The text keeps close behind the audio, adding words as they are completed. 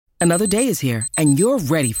Another day is here, and you're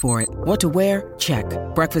ready for it. What to wear? Check.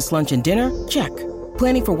 Breakfast, lunch, and dinner? Check.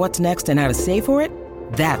 Planning for what's next and how to save for it?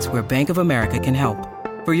 That's where Bank of America can help.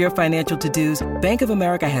 For your financial to-dos, Bank of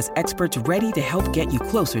America has experts ready to help get you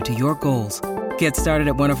closer to your goals. Get started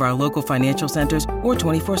at one of our local financial centers or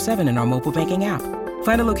 24/7 in our mobile banking app.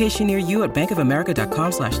 Find a location near you at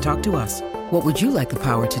bankofamerica.com/talktous. What would you like the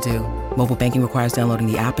power to do? Mobile banking requires downloading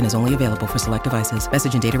the app and is only available for select devices.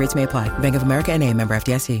 Message and data rates may apply. Bank of America N.A., member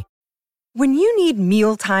FDIC. When you need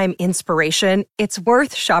mealtime inspiration, it's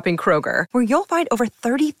worth shopping Kroger, where you'll find over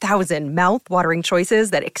 30,000 mouth-watering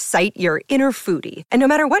choices that excite your inner foodie. And no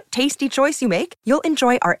matter what tasty choice you make, you'll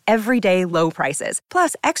enjoy our everyday low prices,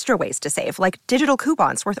 plus extra ways to save, like digital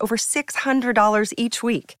coupons worth over $600 each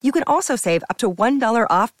week. You can also save up to $1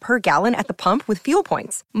 off per gallon at the pump with fuel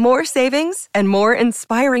points. More savings and more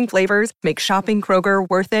inspiring flavors make shopping Kroger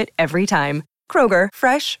worth it every time. Kroger,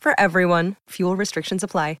 fresh for everyone. Fuel restrictions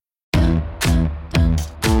apply.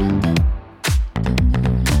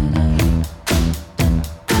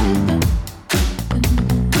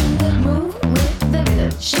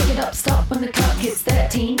 Shake it up, stop when the clock hits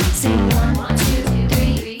 13. Sing 1, 2,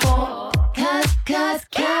 3, 4. Cuz.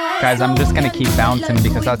 Guys, I'm just going to keep bouncing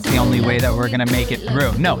because that's the only way that we're going to make it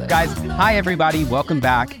through. No, guys, hi everybody. Welcome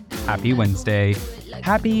back. Happy Wednesday.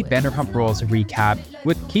 Happy Vanderpump Rules recap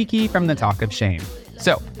with Kiki from the Talk of Shame.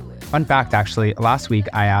 So, fun fact, actually, last week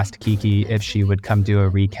I asked Kiki if she would come do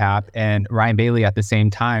a recap and Ryan Bailey at the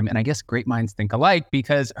same time. And I guess great minds think alike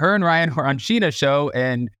because her and Ryan were on Sheena's show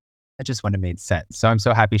and it just wouldn't have made sense. So I'm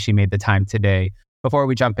so happy she made the time today. Before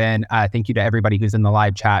we jump in, thank you to everybody who's in the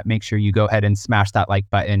live chat. Make sure you go ahead and smash that like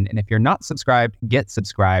button. And if you're not subscribed, get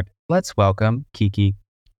subscribed. Let's welcome Kiki.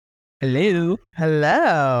 Hello.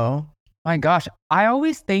 Hello. My gosh, I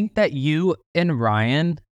always think that you and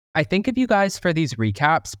Ryan, I think of you guys for these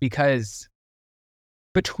recaps because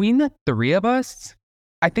between the three of us,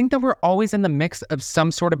 I think that we're always in the mix of some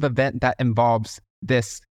sort of event that involves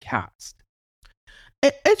this cast.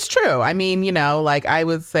 It's true. I mean, like I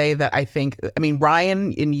would say that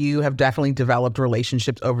Ryan and you have definitely developed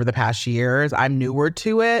relationships over the past years. I'm newer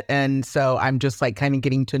to it. And so I'm just like kind of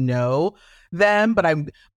getting to know them.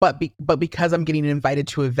 But because I'm getting invited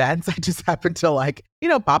to events, I just happen to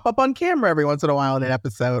pop up on camera every once in a while in an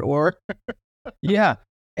episode or. Yeah.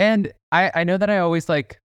 And I know that I always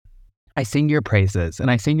I sing your praises, and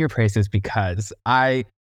I sing your praises because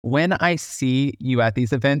when I see you at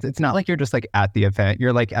these events, it's not like you're just at the event.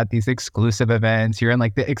 You're at these exclusive events. You're in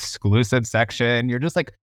the exclusive section. You're just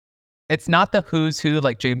it's not the who's who,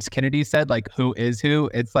 like James Kennedy said, who is who.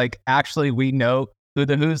 It's actually we know who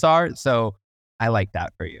the who's are. So I like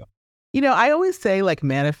that for you. I always say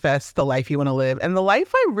manifest the life you want to live. And the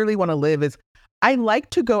life I really want to live is I like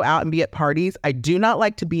to go out and be at parties. I do not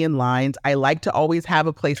like to be in lines. I like to always have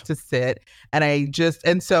a place to sit. And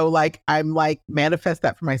I'm manifest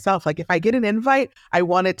that for myself. If I get an invite, I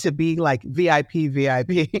want it to be VIP.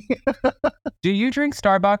 Do you drink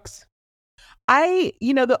Starbucks?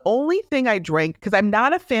 The only thing I drank, because I'm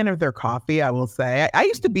not a fan of their coffee, I will say. I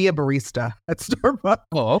used to be a barista at Starbucks.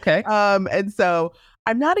 Oh, okay. And so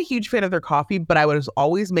I'm not a huge fan of their coffee, but I was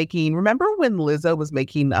always remember when Lizzo was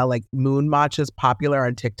making moon matchas popular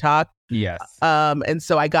on TikTok? Yes. And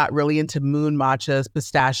so I got really into moon matchas,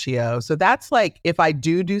 pistachio. So that's if I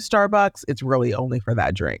do Starbucks, it's really only for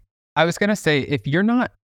that drink. I was going to say, if you're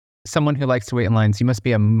not someone who likes to wait in lines, you must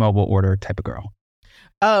be a mobile order type of girl.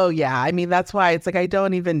 Oh, yeah. I mean, that's why it's I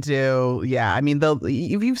don't even do. Yeah. I mean,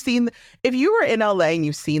 if you were in LA and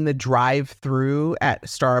you've seen the drive through at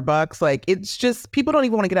Starbucks, it's just people don't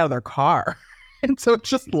even want to get out of their car. And so it's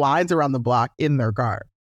just lines around the block in their car.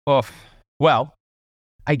 Well,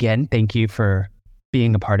 again, thank you for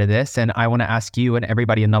being a part of this. And I want to ask you and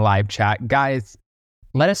everybody in the live chat, guys,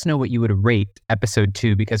 let us know what you would rate episode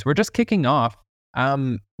 2 because we're just kicking off.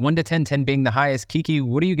 1 to 10, 10 being the highest. Kiki,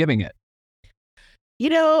 what are you giving it?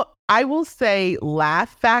 I will say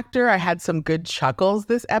laugh factor. I had some good chuckles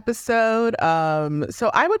this episode.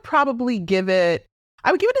 So I would probably give it a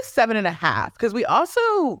 7.5 because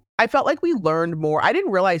I felt like we learned more. I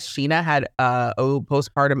didn't realize Sheena had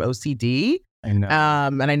postpartum OCD. I know.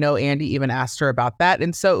 And I know Andy even asked her about that.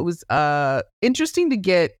 And so it was interesting to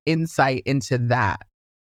get insight into that.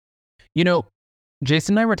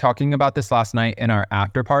 Jason and I were talking about this last night in our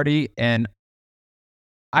after party, and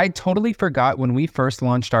I totally forgot when we first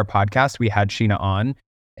launched our podcast, we had Sheena on.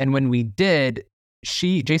 And when we did,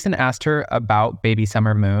 Jason asked her about Baby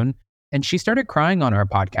Summer Moon, and she started crying on our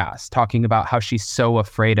podcast, talking about how she's so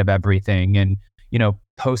afraid of everything and,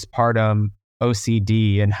 postpartum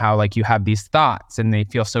OCD and how you have these thoughts and they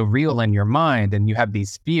feel so real in your mind and you have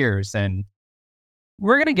these fears. And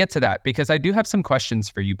we're going to get to that because I do have some questions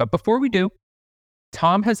for you. But before we do,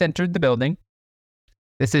 Tom has entered the building.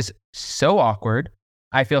 This is so awkward.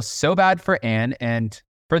 I feel so bad for Anne. And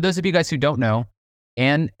for those of you guys who don't know,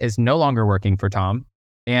 Anne is no longer working for Tom.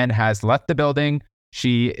 Anne has left the building.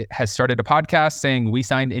 She has started a podcast saying we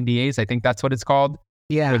signed NDAs. I think that's what it's called.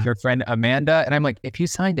 Yeah. With your friend Amanda. And I'm like, if you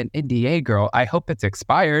signed an NDA, girl, I hope it's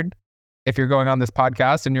expired if you're going on this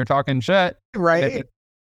podcast and you're talking shit. Right.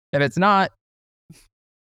 If it's not,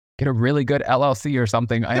 get a really good LLC or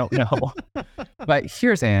something. I don't know. But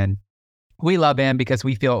here's Anne. We love Anne because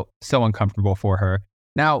we feel so uncomfortable for her.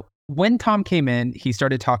 Now, when Tom came in, he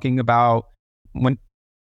started talking about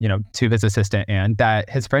to his assistant Anne, that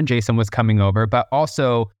his friend Jason was coming over, but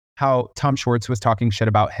also how Tom Schwartz was talking shit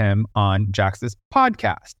about him on Jax's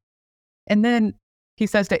podcast. And then he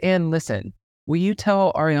says to Anne, listen, will you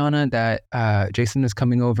tell Ariana that Jason is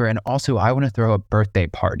coming over? And also, I want to throw a birthday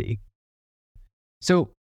party. So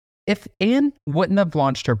if Anne wouldn't have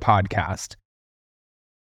launched her podcast,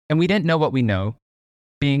 and we didn't know what we know,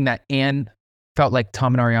 being that Anne felt like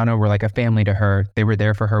Tom and Ariana were like a family to her. They were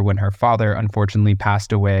there for her when her father unfortunately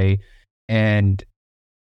passed away and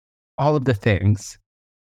all of the things.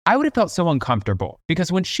 I would have felt so uncomfortable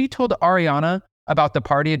because when she told Ariana about the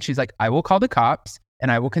party and she's like, I will call the cops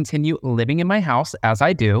and I will continue living in my house as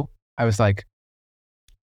I do, I was like,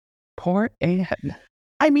 poor Anne.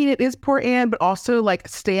 I mean, it is poor Anne, but also like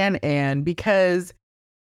stan Anne, because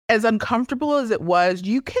as uncomfortable as it was,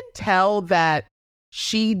 you can tell that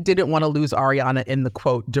she didn't want to lose Ariana in the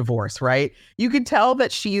quote divorce, right? You can tell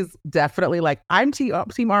that she's definitely like, I'm team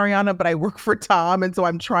Ariana, but I work for Tom. And so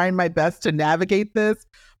I'm trying my best to navigate this,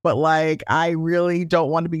 but like, I really don't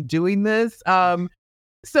want to be doing this.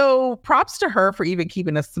 So props to her for even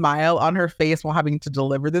keeping a smile on her face while having to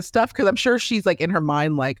deliver this stuff. Cause I'm sure she's like in her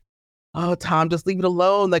mind, like, oh, Tom, just leave it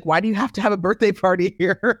alone. Like, why do you have to have a birthday party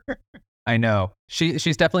here? I know.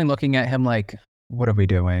 She's definitely looking at him like, what are we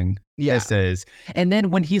doing? Yeah. This is. And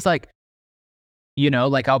then when he's like,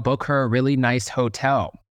 like I'll book her a really nice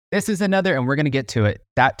hotel. This is another, and we're going to get to it.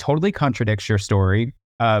 That totally contradicts your story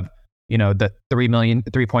of, the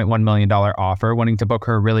 $3.1 million offer, wanting to book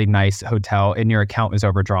her a really nice hotel and your account is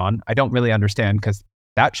overdrawn. I don't really understand because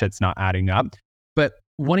that shit's not adding up. But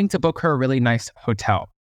wanting to book her a really nice hotel.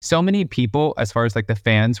 So many people, as far as like the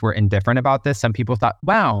fans, were indifferent about this. Some people thought,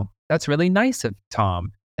 wow, that's really nice of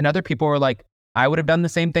Tom. And other people were like, I would have done the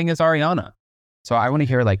same thing as Ariana. So I want to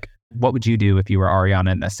hear, like, what would you do if you were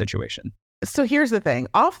Ariana in this situation? So here's the thing.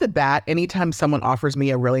 Off the bat, anytime someone offers me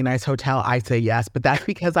a really nice hotel, I say yes. But that's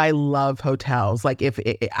because I love hotels. Like if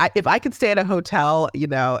I could stay at a hotel,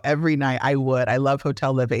 every night, I would. I love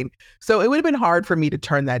hotel living. So it would have been hard for me to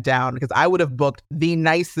turn that down because I would have booked the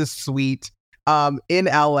nicest suite in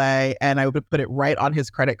LA and I would put it right on his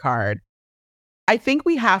credit card. I think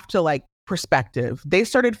we have to like perspective. They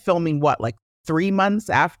started filming like 3 months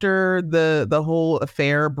after the whole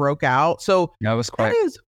affair broke out. So that was quite. That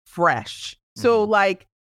is fresh. So like,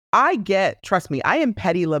 trust me, I am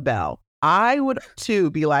Petty LaBelle. I would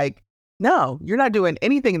too be like, no, you're not doing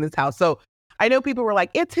anything in this house. So I know people were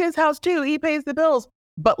like, it's his house too. He pays the bills.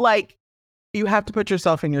 But like, you have to put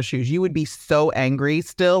yourself in your shoes. You would be so angry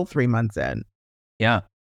still 3 months in. Yeah.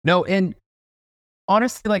 No, and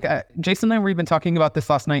honestly, like Jason and I were even talking about this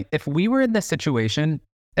last night. If we were in this situation,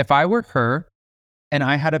 if I were her and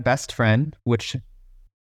I had a best friend, which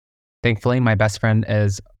thankfully my best friend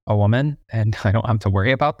is a woman and I don't have to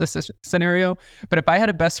worry about this scenario. But if I had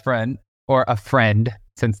a best friend or a friend,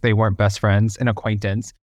 since they weren't best friends, an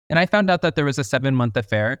acquaintance, and I found out that there was a 7-month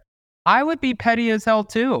affair, I would be petty as hell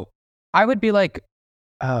too. I would be like,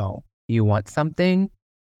 oh, you want something?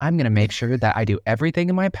 I'm going to make sure that I do everything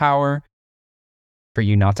in my power for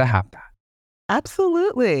you not to have that.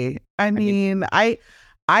 Absolutely. I mean, I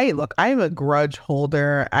look, I'm a grudge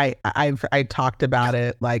holder. I talked about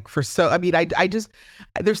it like I just,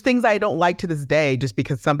 there's things I don't like to this day just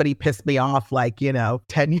because somebody pissed me off like,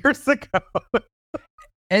 10 years ago.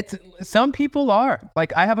 Some people are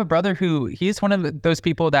like, I have a brother he's one of those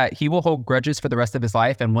people that he will hold grudges for the rest of his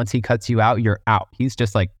life. And once he cuts you out, you're out. He's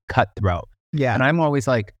just like cutthroat. Yeah. And I'm always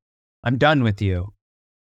like, I'm done with you,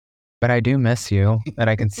 but I do miss you and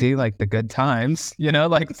I can see like the good times,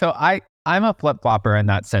 so I'm a flip-flopper in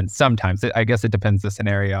that sense. Sometimes I guess it depends the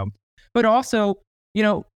scenario, but also,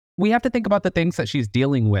 we have to think about the things that she's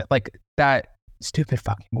dealing with, like that stupid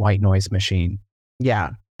fucking white noise machine. Yeah.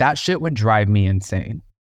 That shit would drive me insane.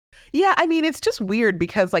 Yeah. I mean, it's just weird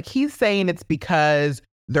because like he's saying it's because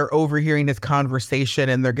they're overhearing his conversation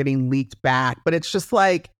and they're getting leaked back, but it's just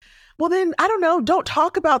like, well, then I don't know. Don't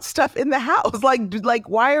talk about stuff in the house. Like,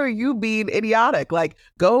 why are you being idiotic? Like,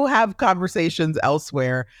 go have conversations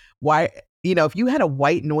elsewhere. Why, if you had a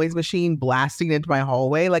white noise machine blasting into my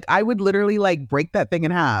hallway, like I would literally like break that thing in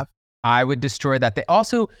half. I would destroy that.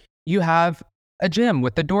 You have a gym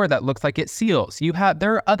with the door that looks like it seals.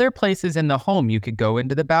 There are other places in the home. You could go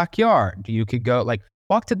into the backyard. You could go like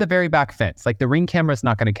walk to the very back fence. Like the Ring camera is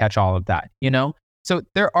not going to catch all of that, So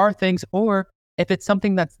there are things, or if it's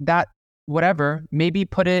something that's that whatever, maybe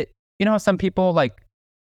put it, how some people like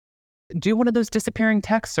do one of those disappearing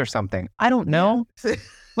texts or something. I don't know. Yeah.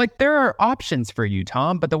 Like there are options for you,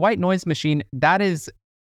 Tom, but the white noise machine, that's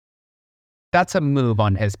a move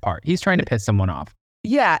on his part. He's trying to piss someone off.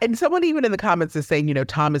 Yeah. And someone even in the comments is saying,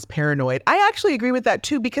 Tom is paranoid. I actually agree with that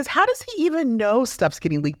too, because how does he even know stuff's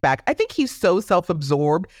getting leaked back? I think he's so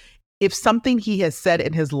self-absorbed. If something he has said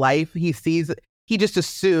in his life, he sees, he just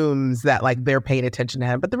assumes that like they're paying attention to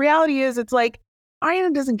him. But the reality is it's like,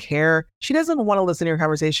 Ariana doesn't care. She doesn't want to listen to your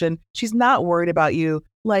conversation. She's not worried about you.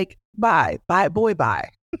 Like, bye.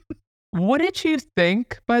 What did you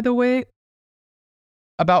think, by the way,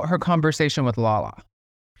 about her conversation with Lala?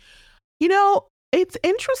 It's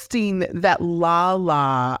interesting that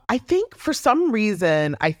Lala, I think for some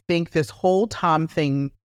reason, I think this whole Tom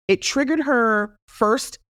thing, it triggered her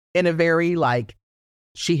first in a very like,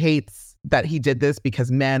 she hates that he did this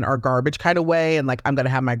because men are garbage kind of way. And like, I'm going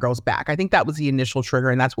to have my girls back. I think that was the initial trigger.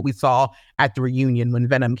 And that's what we saw at the reunion when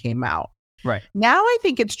Venom came out. Right. Now I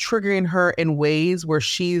think it's triggering her in ways where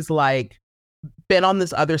she's like been on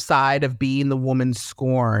this other side of being the woman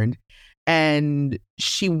scorned. And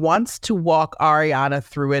she wants to walk Ariana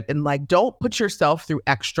through it and like, don't put yourself through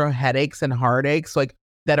extra headaches and heartaches like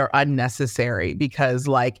that are unnecessary because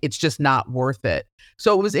like, it's just not worth it.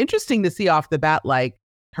 So it was interesting to see off the bat, like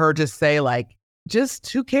her just say like, just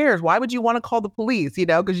who cares? Why would you want to call the police?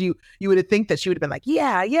 Because you would think that she would have been like,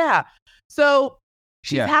 yeah. So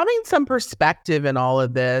she's having some perspective in all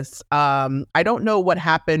of this. I don't know what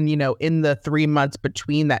happened, in the 3 months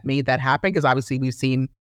between that made that happen. Because obviously we've seen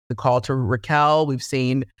the call to Raquel. We've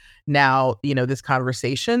seen now, this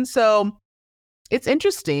conversation. So it's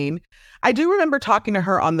interesting. I do remember talking to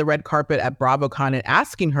her on the red carpet at BravoCon and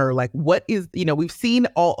asking her, like, what is, we've seen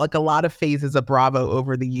a lot of phases of Bravo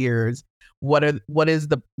over the years. What is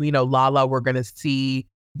the, Lala we're going to see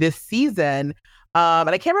this season? And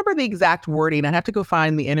I can't remember the exact wording. I'd have to go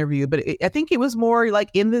find the interview, but I think it was more like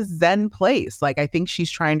in this Zen place. Like, I think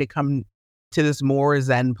she's trying to come to this more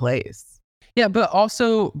Zen place. Yeah, but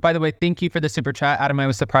also, by the way, thank you for the super chat. Adam, I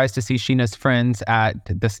was surprised to see Sheena's friends at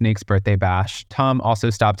the Snake's birthday bash. Tom also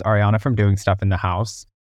stopped Ariana from doing stuff in the house.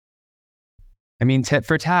 I mean, tit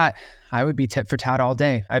for tat. I would be tit for tat all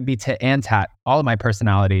day. I'd be tit and tat. All of my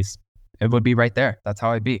personalities. It would be right there. That's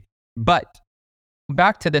how I'd be. But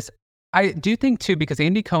back to this. I do think too, because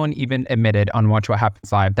Andy Cohen even admitted on Watch What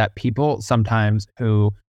Happens Live that people sometimes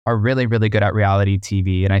who are really, really good at reality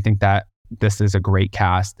TV, and I think that this is a great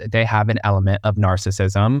cast, they have an element of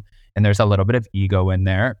narcissism and there's a little bit of ego in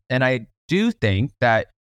there. And I do think that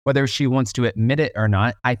whether she wants to admit it or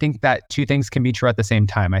not, I think that two things can be true at the same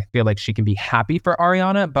time. I feel like she can be happy for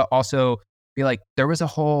Ariana, but also be like, there was a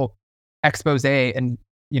whole expose and,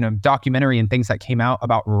 documentary and things that came out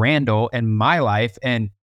about Randall and my life. And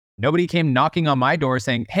nobody came knocking on my door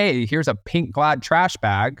saying, hey, here's a pink Glad trash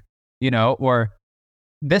bag, or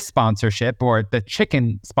this sponsorship or the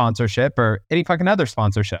chicken sponsorship or any fucking other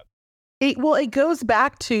sponsorship. It goes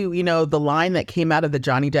back to, the line that came out of the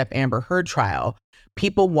Johnny Depp Amber Heard trial.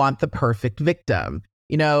 People want the perfect victim.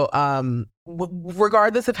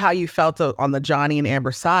 Regardless of how you felt on the Johnny and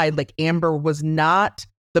Amber side, like Amber was not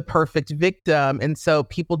the perfect victim. And so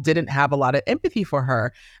people didn't have a lot of empathy for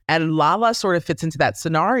her. And Lala sort of fits into that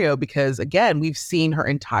scenario because, again, we've seen her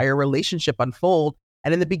entire relationship unfold.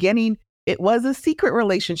 And in the beginning, it was a secret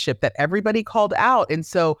relationship that everybody called out. And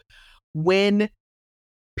so when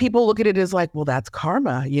people look at it as like, well, that's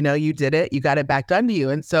karma, you did it, you got it back done to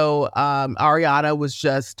you. And so Ariana was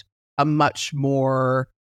just a much more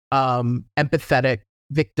empathetic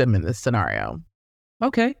victim in this scenario.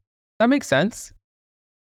 Okay, that makes sense.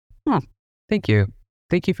 Thank you.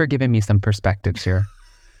 Thank you for giving me some perspectives here.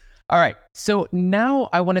 All right. So now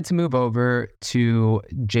I wanted to move over to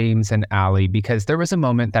James and Allie because there was a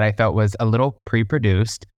moment that I felt was a little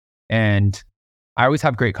pre-produced, and I always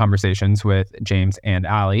have great conversations with James and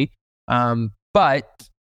Allie. But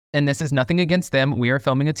this is nothing against them. We are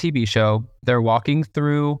filming a TV show. They're walking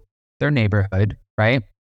through their neighborhood, right?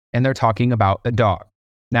 And they're talking about a dog.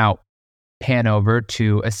 Now, pan over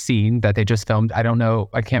to a scene that they just filmed. I don't know.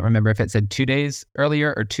 I can't remember if it said 2 days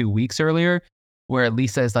earlier or 2 weeks earlier, where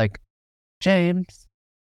Lisa is like, James,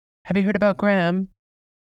 have you heard about Graham?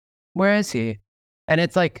 Where is he? And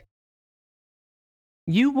it's like,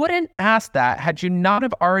 you wouldn't ask that had you not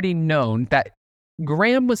have already known that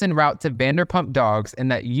Graham was en route to Vanderpump Dogs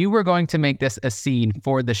and that you were going to make this a scene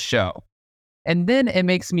for the show. And then it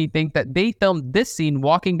makes me think that they filmed this scene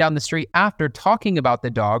walking down the street after talking about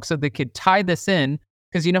the dog so they could tie this in.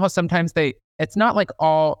 Because you know how sometimes it's not like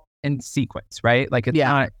all in sequence, right? Like it's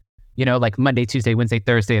not, like Monday, Tuesday, Wednesday,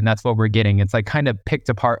 Thursday, and that's what we're getting. It's like kind of picked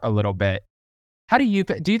apart a little bit. Do you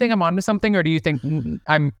think I'm onto something, or do you think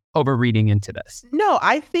I'm overreading into this? No,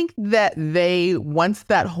 I think that once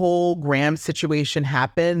that whole Graham situation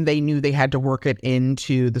happened, they knew they had to work it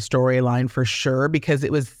into the storyline for sure, because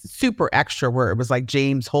it was super extra where it was like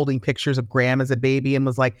James holding pictures of Graham as a baby and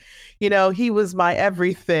was like, he was my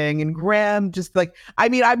everything. And Graham just like,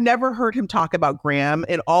 I've never heard him talk about Graham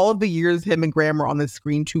in all of the years him and Graham were on the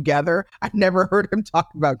screen together. I've never heard him talk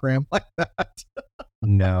about Graham like that.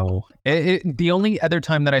 No. The only other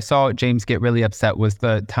time that I saw James get really upset was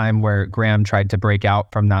the time where Graham tried to break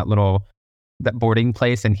out from that boarding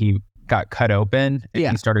place and he got cut open and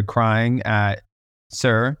he started crying at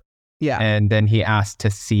Sir. Yeah. And then he asked to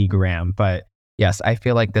see Graham. But yes, I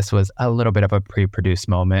feel like this was a little bit of a pre-produced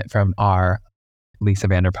moment from our Lisa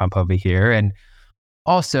Vanderpump over here. And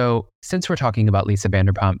also, since we're talking about Lisa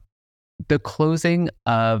Vanderpump, the closing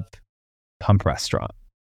of Pump Restaurant.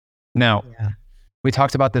 Now, we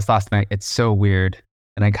talked about this last night. It's so weird.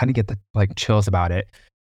 And I kind of get the chills about it.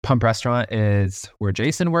 Pump Restaurant is where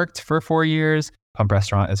Jason worked for 4 years. Pump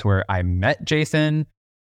Restaurant is where I met Jason.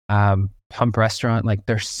 Pump Restaurant,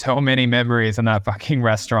 there's so many memories in that fucking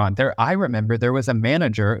restaurant. I remember there was a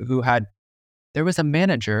manager who had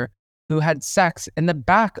sex in the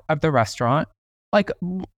back of the restaurant.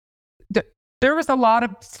 There was a lot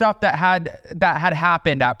of stuff that had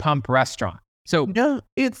happened at Pump Restaurant. So no,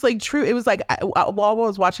 it's true. It was while I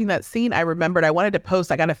was watching that scene, I remembered I wanted to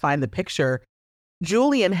post. I got to find the picture.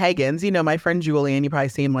 Julian Higgins, my friend Julian, you probably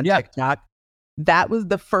see him on TikTok. That was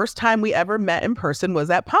the first time we ever met in person,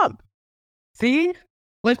 was at Pump. See,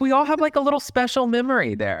 we all have a little special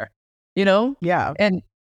memory there, Yeah. And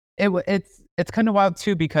it's kind of wild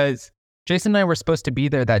too, because Jason and I were supposed to be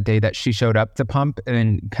there that day that she showed up to Pump,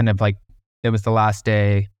 and kind of it was the last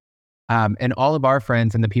day. And all of our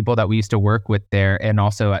friends and the people that we used to work with there, and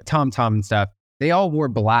also at Tom Tom and stuff, they all wore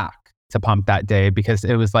black to Pump that day because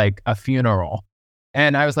it was like a funeral.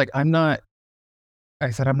 And I was like, I'm not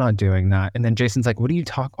doing that. And then Jason's like, what do you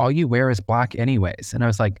talk? All you wear is black anyways. And I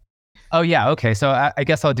was like, oh yeah, okay. So I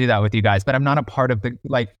guess I'll do that with you guys, but I'm not a part of the,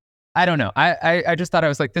 I don't know. I just thought, I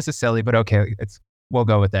was like, this is silly, but okay, we'll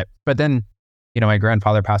go with it. But then, my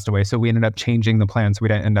grandfather passed away. So we ended up changing the plan. So we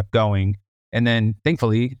didn't end up going. And then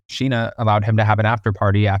thankfully, Sheena allowed him to have an after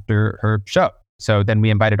party after her show. So then we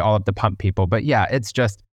invited all of the Pump people. But yeah, it's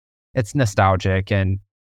nostalgic. And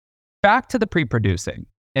back to the pre-producing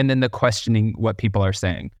and then the questioning what people are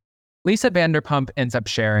saying. Lisa Vanderpump ends up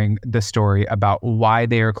sharing the story about why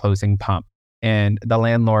they are closing Pump and the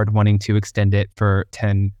landlord wanting to extend it for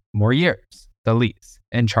 10 more years, the lease,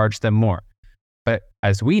 and charge them more. But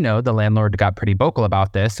as we know, the landlord got pretty vocal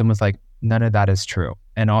about this and was like, none of that is true.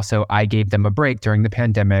 And also, I gave them a break during the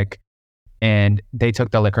pandemic, and they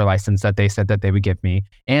took the liquor license that they said that they would give me,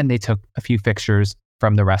 and they took a few fixtures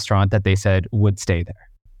from the restaurant that they said would stay there.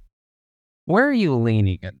 Where are you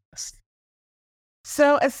leaning in this?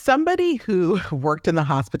 So as somebody who worked in the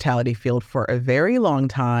hospitality field for a very long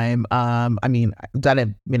time, I've done it,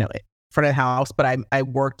 front of the house, but I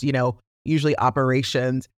worked, usually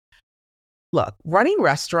operations. Look, running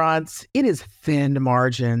restaurants, it is thin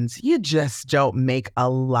margins. You just don't make a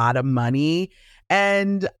lot of money.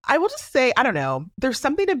 And I will just say, I don't know, there's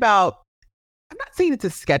something about, I'm not saying it's a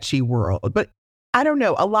sketchy world, but I don't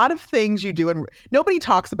know, a lot of things you do and nobody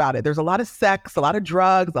talks about it. There's a lot of sex, a lot of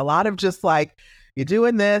drugs, a lot of just you're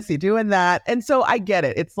doing this, you're doing that. And so I get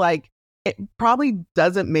it. It's it probably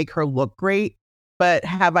doesn't make her look great. But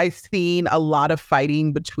have I seen a lot of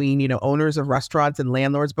fighting between, owners of restaurants and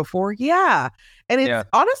landlords before? Yeah. And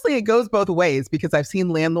honestly, it goes both ways, because I've seen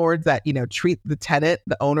landlords that, treat the tenant,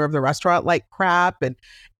 the owner of the restaurant, like crap. And,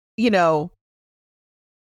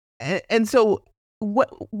 and so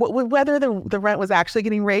whether the rent was actually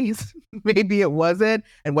getting raised, maybe it wasn't.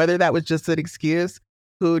 And whether that was just an excuse,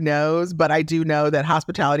 who knows? But I do know that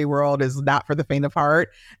hospitality world is not for the faint of heart.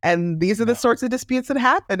 And these are the sorts of disputes that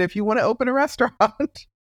happen if you want to open a restaurant.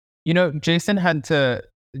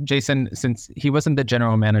 Jason, since he wasn't the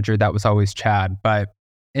general manager, that was always Chad. But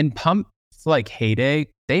in Pump's heyday,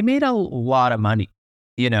 they made a lot of money,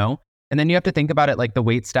 And then you have to think about it, the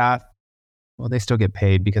wait staff. Well, they still get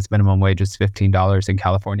paid because minimum wage is $15 in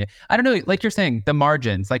California. I don't know, like you're saying, the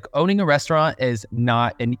margins, like owning a restaurant is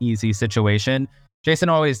not an easy situation. Jason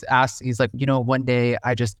always asks, he's like, one day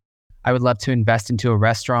I would love to invest into a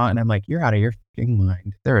restaurant. And I'm like, you're out of your fucking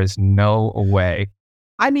mind. There is no way.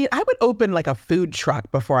 I mean, I would open like a food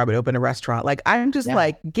truck before I would open a restaurant. Like, I'm just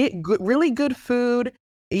like, get good, really good food,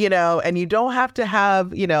 and you don't have to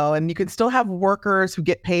have, and you can still have workers who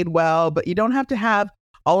get paid well, but you don't have to have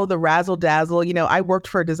all of the razzle dazzle. I worked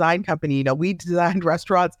for a design company. We designed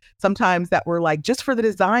restaurants sometimes that were like, just for the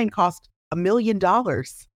design cost $1 million.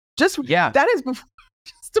 That is before,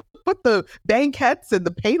 just to put the banquettes and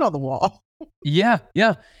the paint on the wall. Yeah.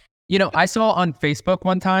 I saw on Facebook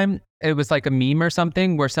one time, it was like a meme or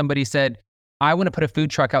something where somebody said, I want to put a food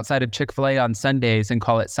truck outside of Chick-fil-A on Sundays and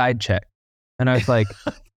call it Side Chick. And I was like,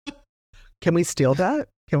 can we steal that?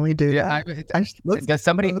 Can we do that? Does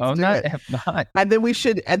somebody own that? If not, and then we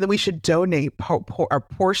should donate our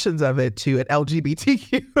portions of it to an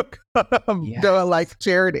LGBTQ like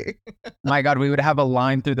charity. My God, we would have a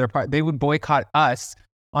line through their part. They would boycott us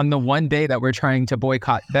on the one day that we're trying to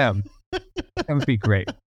boycott them. That would be great.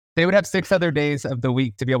 They would have 6 other days of the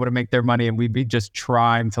week to be able to make their money, and we'd be just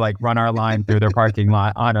trying to like run our line through their parking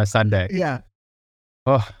lot on a Sunday. Yeah.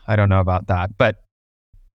 Oh, I don't know about that. But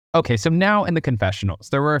okay, so now in the confessionals,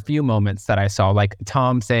 there were a few moments that I saw, like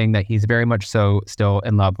Tom saying that he's very much so still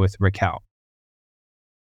in love with Raquel.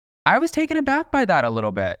 I was taken aback by that a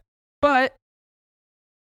little bit, but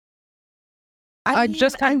I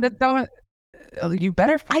just kind of thought, you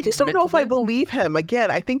better. I just don't know if I believe him. Again,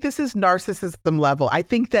 I think this is narcissism level. I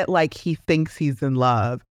think that like he thinks he's in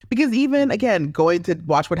love. Because even, again, going to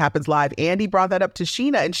watch What Happens Live, Andy brought that up to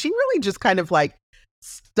Sheena, and she really just kind of like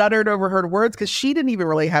stuttered over her words because she didn't even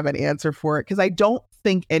really have an answer for it, because I don't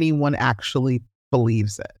think anyone actually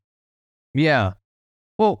believes it. Yeah.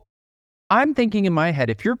 Well, I'm thinking in my head,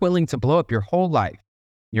 if you're willing to blow up your whole life,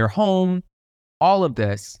 your home, all of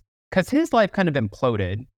this, because his life kind of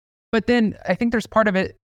imploded. But then I think there's part of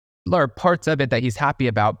it, or parts of it that he's happy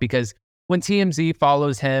about, because when TMZ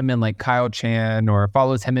follows him and like Kyle Chan or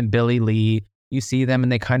follows him and Billy Lee, you see them and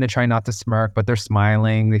they kind of try not to smirk, but they're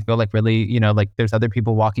smiling. They feel like really, like there's other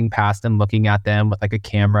people walking past and looking at them with like a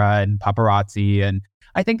camera and paparazzi. And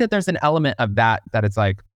I think that there's an element of that it's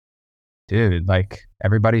like, dude, like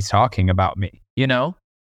everybody's talking about me,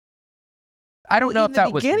 I don't know if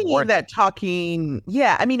that was beginning that talking.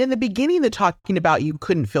 Yeah, I mean, in the beginning, the talking about you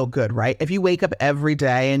couldn't feel good, right? If you wake up every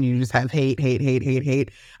day and you just have hate,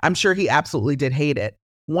 I'm sure he absolutely did hate it.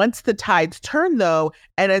 Once the tides turned, though,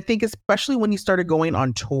 and I think especially when he started going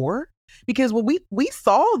on tour, because we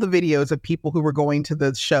saw the videos of people who were going to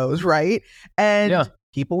the shows, right? And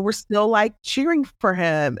people were still like cheering for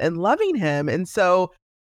him and loving him. And so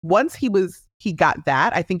once he got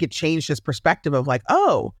that, I think it changed his perspective of like,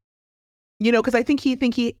 oh, because I think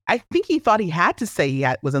he thought he had to say he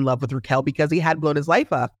was in love with Raquel because he had blown his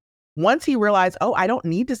life up. Once he realized, oh, I don't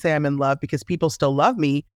need to say I'm in love because people still love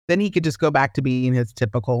me, then he could just go back to being his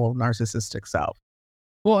typical narcissistic self.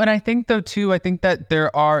 Well, and I think though too, I think that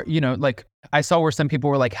there are, like I saw where some people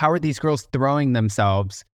were like, how are these girls throwing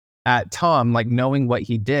themselves at Tom, like knowing what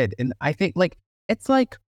he did? And I think like, it's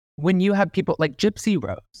like when you have people like Gypsy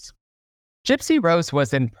Rose. Gypsy Rose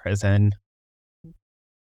was in prison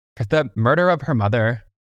for the murder of her mother,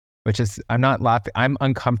 which is, I'm not laughing. I'm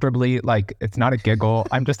uncomfortably, like, it's not a giggle.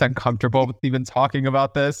 I'm just uncomfortable with even talking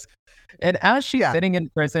about this. And as she's sitting in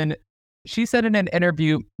prison, she said in an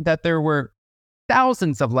interview that there were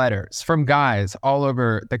thousands of letters from guys all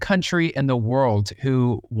over the country and the world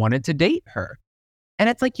who wanted to date her. And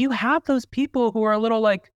it's like, you have those people who are a little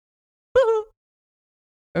like, woo-hoo,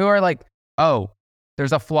 who are like, oh,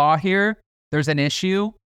 there's a flaw here. There's an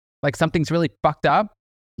issue. Like something's really fucked up.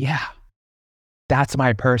 Yeah, that's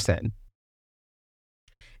my person.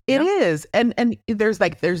 It is. And there's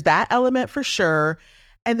that element for sure.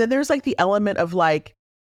 And then there's like the element of like,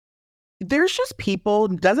 there's just people,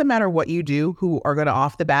 doesn't matter what you do, who are going to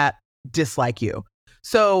off the bat dislike you.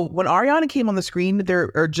 So when Ariana came on the screen,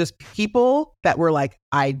 there are just people that were like,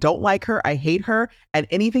 I don't like her, I hate her, and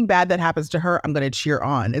anything bad that happens to her, I'm going to cheer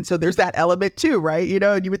on. And so there's that element too, right?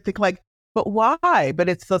 And you would think like, but why? But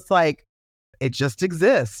it's just like, it just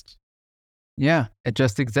exists. Yeah, it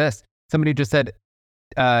just exists. Somebody just said,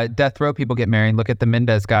 death row people get married. Look at the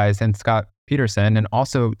Mendez guys and Scott Peterson and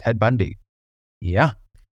also Ted Bundy. Yeah.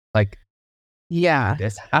 Like, yeah,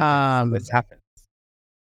 this happens. This happens.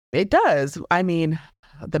 It does. I mean,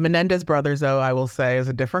 the Menendez brothers, though, I will say, is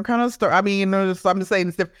a different kind of story. I mean, I'm just saying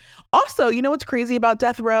it's different. Also, what's crazy about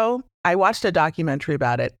death row? I watched a documentary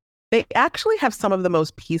about it. They actually have some of the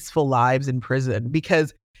most peaceful lives in prison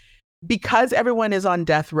because because everyone is on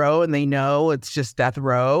death row and they know it's just death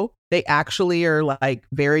row, they actually are like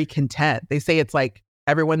very content. They say it's like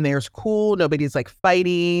everyone there's cool. Nobody's like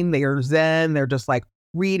fighting. They are zen. They're just like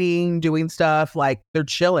reading, doing stuff. Like they're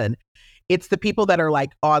chilling. It's the people that are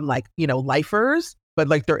like on like, lifers, but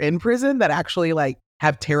like they're in prison that actually like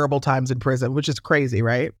have terrible times in prison, which is crazy,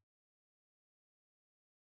 right?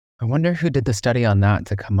 I wonder who did the study on that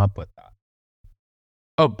to come up with that.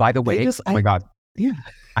 Oh, by the way, oh my God. Yeah.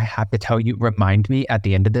 I have to tell you, remind me at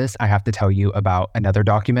the end of this, I have to tell you about another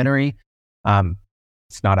documentary.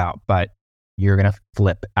 It's not out, but you're going to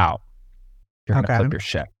flip out. You're going to flip your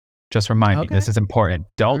shit. Just remind me, this is important.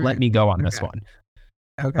 Don't let me go on this one.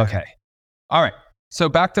 Okay. All right. So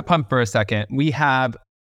back to Pump for a second. We have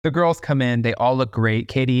the girls come in. They all look great.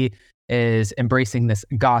 Katie is embracing this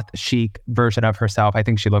goth chic version of herself. I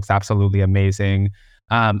think she looks absolutely amazing.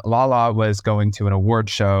 Lala was going to an award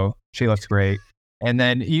show. She looks great. And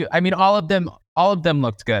then all of them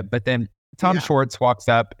looked good. But then Tom Schwartz walks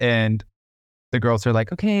up and the girls are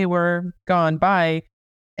like, okay, we're gone. Bye.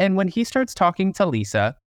 And when he starts talking to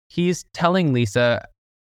Lisa, he's telling Lisa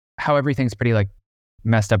how everything's pretty like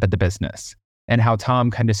messed up at the business and how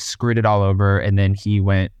Tom kind of screwed it all over. And then he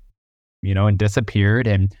went, and disappeared,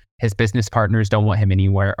 and his business partners don't want him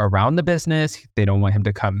anywhere around the business. They don't want him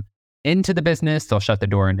to come into the business. They'll shut the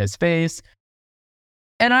door in his face.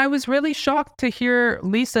 And I was really shocked to hear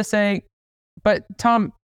Lisa say, but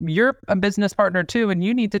Tom, you're a business partner too, and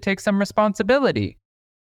you need to take some responsibility.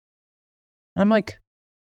 I'm like,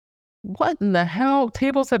 what in the hell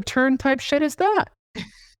tables have turned type shit is that?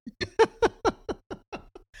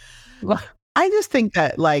 I just think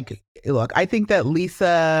that I think that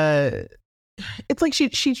Lisa, it's like she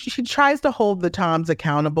tries to hold the Toms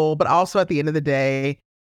accountable, but also at the end of the day,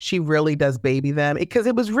 she really does baby them. Because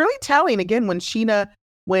it was really telling again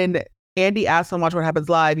when Andy asked on Watch What Happens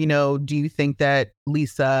Live, do you think that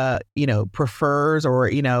Lisa, prefers or,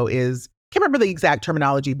 can't remember the exact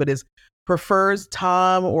terminology, but prefers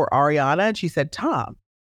Tom or Ariana? And she said Tom.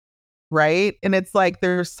 Right. And it's like,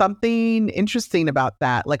 there's something interesting about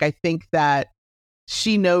that. Like, I think that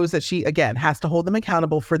she knows that she, again, has to hold them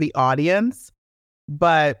accountable for the audience.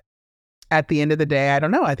 But at the end of the day, I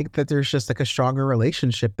don't know. I think that there's just like a stronger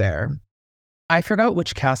relationship there. I forgot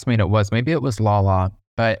which castmate it was. Maybe it was Lala.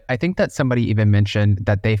 But I think that somebody even mentioned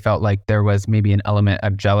that they felt like there was maybe an element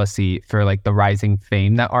of jealousy for like the rising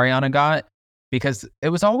fame that Ariana got. Because it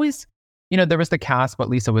was always, there was the cast, but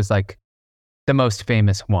Lisa was like the most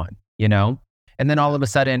famous one. And then all of a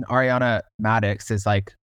sudden, Ariana Madix is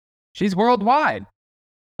like, she's worldwide,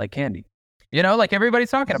 like Candy, like everybody's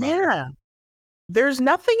talking about her. Yeah. There's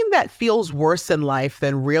nothing that feels worse in life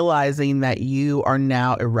than realizing that you are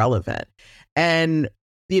now irrelevant. And,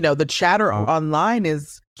 the chatter online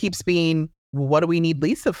keeps being, what do we need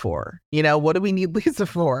Lisa for? What do we need Lisa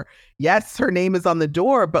for? Yes, her name is on the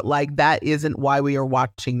door, but like that isn't why we are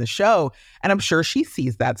watching the show. And I'm sure she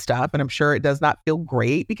sees that stuff, and I'm sure it does not feel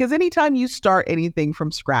great, because anytime you start anything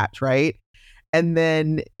from scratch, right? And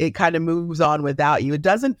then it kind of moves on without you, it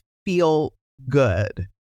doesn't feel good.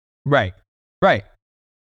 Right.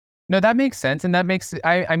 No, that makes sense. And that makes,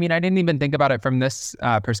 I didn't even think about it from this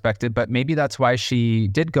perspective, but maybe that's why she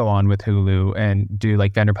did go on with Hulu and do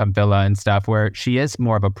like Vanderpump Villa and stuff, where she is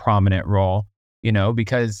more of a prominent role,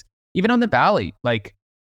 because even on the Valley, like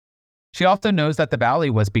she also knows that the Valley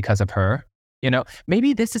was because of her,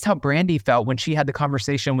 maybe this is how Brandy felt when she had the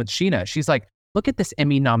conversation with Sheena. She's like, look at this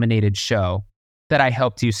Emmy nominated show that I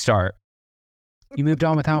helped you start. You moved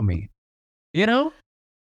on without me,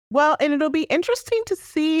 Well, and it'll be interesting to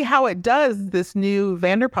see how it does, this new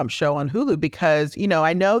Vanderpump show on Hulu, because,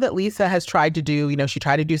 I know that Lisa has tried to do, she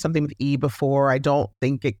tried to do something with E before. I don't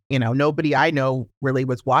think it, nobody I know really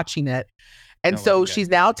was watching it. And so she's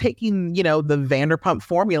now taking, the Vanderpump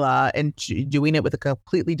formula and doing it with a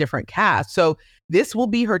completely different cast. So this will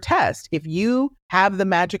be her test. If you have the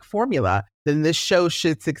magic formula, then this show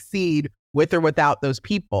should succeed with or without those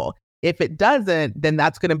people. If it doesn't, then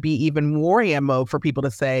that's going to be even more ammo for people to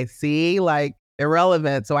say, see, like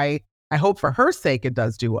irrelevant. So I hope for her sake, it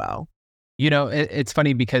does do well. It's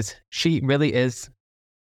funny because she really is,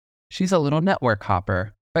 she's a little network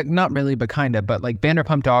hopper, but not really, but kind of. But like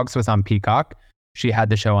Vanderpump Dogs was on Peacock. She had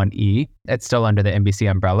the show on E. It's still under the NBC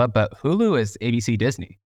umbrella, but Hulu is ABC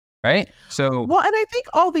Disney. Right. So, well, and I think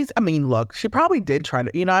all these, look, she probably did try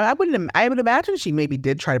to, I would imagine she maybe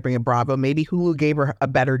did try to bring in Bravo. Maybe Hulu gave her a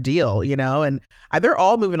better deal, and they're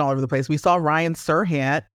all moving all over the place. We saw Ryan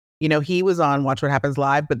Serhant, he was on Watch What Happens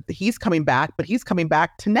Live, but he's coming back to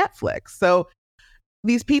Netflix. So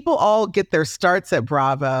these people all get their starts at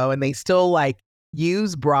Bravo, and they still like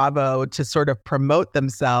use Bravo to sort of promote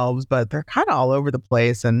themselves, but they're kind of all over the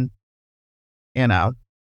place. And, you know.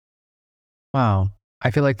 Wow.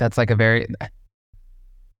 I feel like that's like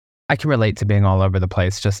I can relate to being all over the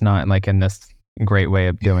place, just not like in this great way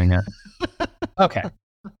of doing it. Okay.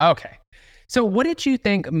 So what did you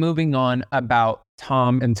think, moving on, about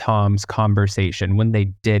Tom and Tom's conversation when they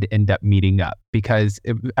did end up meeting up? Because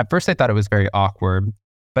at first I thought it was very awkward,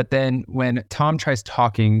 but then when Tom tries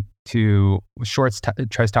talking to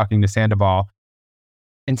Sandoval,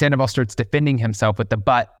 and Sandoval starts defending himself with the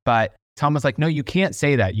but Tom was like, no, you can't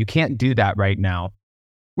say that. You can't do that right now.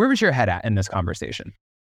 Where was your head at in this conversation?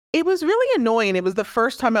 It was really annoying. It was the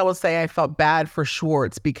first time I will say I felt bad for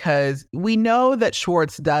Schwartz, because we know that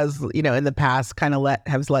Schwartz does, in the past kind of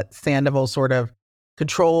has let Sandoval sort of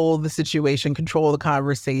control the situation, control the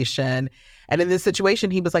conversation. And in this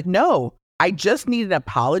situation, he was like, no, I just need an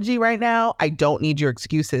apology right now. I don't need your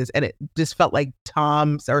excuses. And it just felt like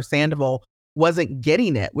Tom or Sandoval wasn't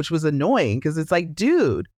getting it, which was annoying, because it's like,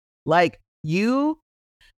 dude, like you.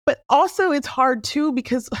 But also it's hard too,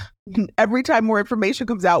 because every time more information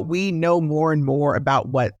comes out, we know more and more about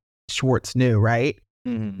what Schwartz knew, right?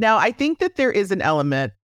 Mm-hmm. Now, I think that there is an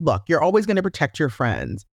element, look, you're always going to protect your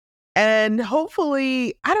friends. And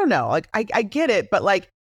hopefully, I don't know, like I get it, but like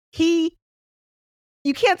you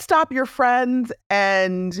can't stop your friends.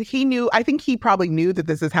 And I think he probably knew that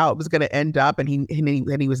this is how it was going to end up. And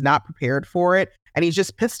he was not prepared for it. And he's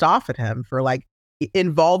just pissed off at him for like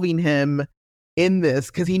involving him in this,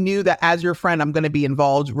 because he knew that as your friend, I'm going to be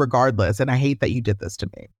involved regardless. And I hate that you did this to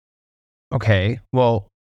me. Okay, well,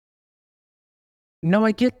 no,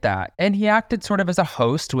 I get that. And he acted sort of as a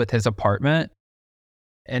host with his apartment.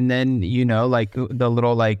 And then, like the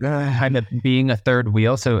little kind of being a third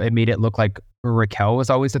wheel. So it made it look like Raquel was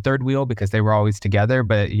always the third wheel because they were always together.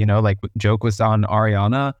 But, like joke was on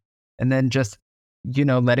Ariana. And then just,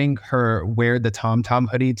 letting her wear the Tom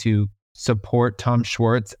Hoodie to support Tom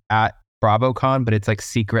Schwartz at BravoCon, but it's like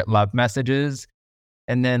secret love messages.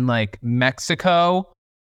 And then like Mexico,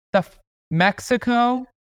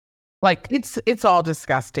 like it's all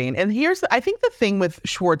disgusting. And I think the thing with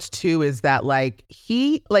Schwartz too is that like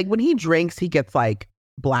when he drinks, he gets like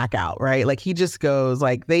blackout, right? Like he just goes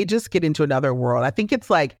like, they just get into another world. I think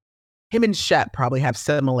it's like him and Shep probably have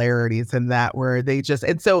similarities in that, where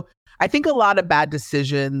and so I think a lot of bad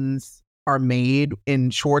decisions are made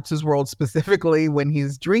in Schwartz's world, specifically when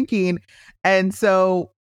he's drinking. And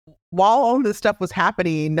so while all this stuff was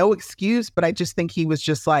happening, no excuse, but I just think he was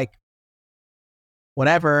just like,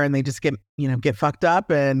 whatever. And they just get fucked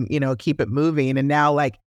up and, keep it moving. And now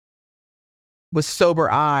like with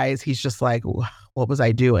sober eyes, he's just like, what was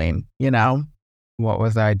I doing? What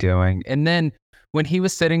was I doing? And then when he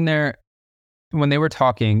was sitting there, when they were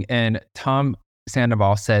talking, and Tom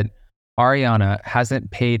Sandoval said, Ariana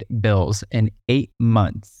hasn't paid bills in 8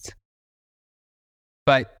 months.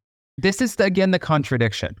 But this is, again, the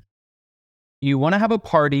contradiction. You want to have a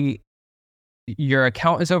party, your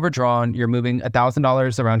account is overdrawn, you're moving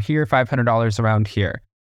 $1,000 around here, $500 around here.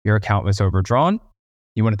 Your account was overdrawn.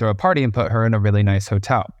 You want to throw a party and put her in a really nice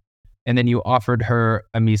hotel. And then you offered her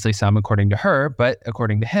a measly sum according to her, but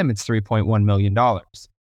according to him, it's $3.1 million.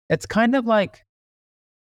 It's kind of like,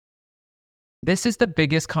 this is the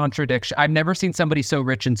biggest contradiction. I've never seen somebody so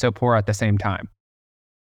rich and so poor at the same time.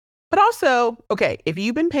 But also, okay, if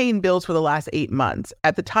you've been paying bills for the last 8 months,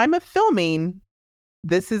 at the time of filming,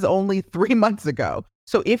 this is only 3 months ago.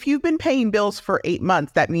 So if you've been paying bills for 8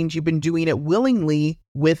 months, that means you've been doing it willingly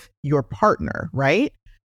with your partner, right?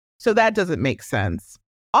 So that doesn't make sense.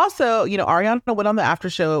 Also, Ariana went on the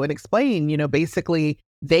after show and explained, basically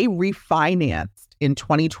they refinanced in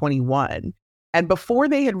 2021. And before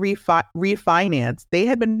they had refinanced, they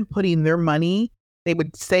had been putting their money, they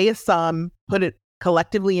would say a sum, put it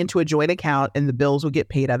collectively into a joint account, and the bills would get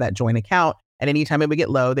paid out of that joint account. And anytime it would get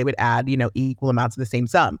low, they would add, equal amounts of the same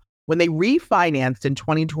sum. When they refinanced in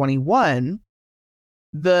 2021,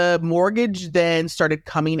 the mortgage then started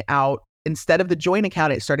coming out. Instead of the joint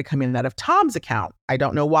account, it started coming out of Tom's account. I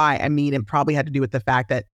don't know why. I mean, it probably had to do with the fact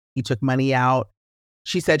that he took money out.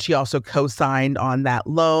 She said she also co-signed on that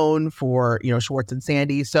loan for, Schwartz and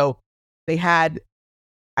Sandy. So I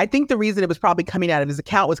think the reason it was probably coming out of his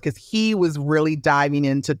account was because he was really diving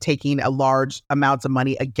into taking a large amounts of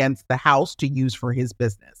money against the house to use for his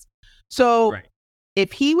business. So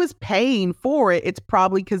if he was paying for it, it's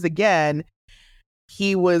probably because, again,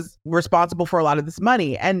 he was responsible for a lot of this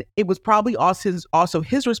money. And it was probably also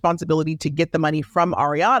his responsibility to get the money from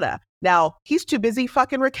Ariana. Now, he's too busy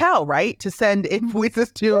fucking Raquel, right? To send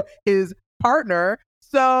invoices to his partner.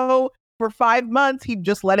 So for 5 months, he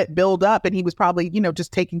just let it build up, and he was probably,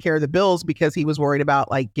 just taking care of the bills because he was worried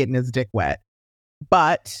about like getting his dick wet.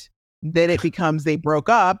 But then it becomes they broke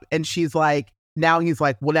up, and she's like, now he's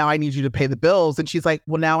like, well, now I need you to pay the bills. And she's like,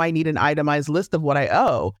 well, now I need an itemized list of what I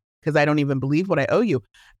owe because I don't even believe what I owe you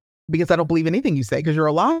because I don't believe anything you say because you're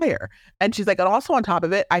a liar. And she's like, and also on top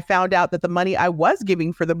of it, I found out that the money I was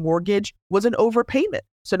giving for the mortgage was an overpayment.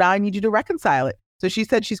 So now I need you to reconcile it. So she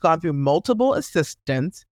said she's gone through multiple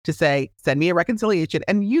assistants to say, send me a reconciliation.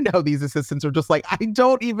 And these assistants are just like, I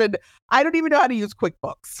don't even know how to use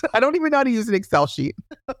QuickBooks. I don't even know how to use an Excel sheet.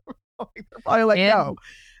 They're probably like, no.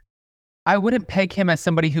 I wouldn't peg him as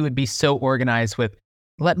somebody who would be so organized with,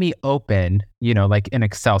 let me open, like an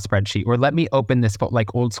Excel spreadsheet, or let me open this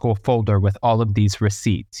like old school folder with all of these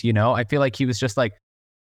receipts. I feel like he was just like,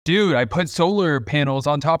 dude, I put solar panels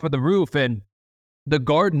on top of the roof, and the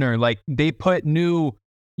gardener, like they put new,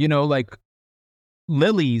 like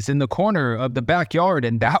lilies in the corner of the backyard,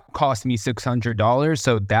 and that cost me $600.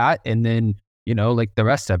 So that, and then, like the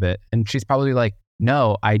rest of it. And she's probably like,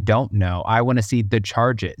 no, I don't know. I want to see the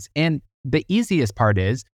charges. And the easiest part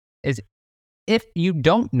is if you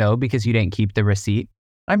don't know because you didn't keep the receipt,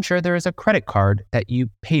 I'm sure there is a credit card that you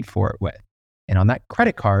paid for it with. And on that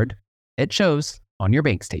credit card, it shows on your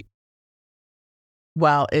bank statement.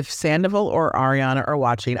 Well, if Sandoval or Ariana are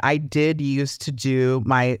watching, I did used to do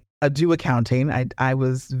do accounting. I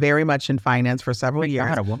was very much in finance for several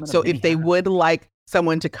years. So if they would like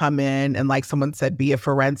someone to come in and like someone said, be a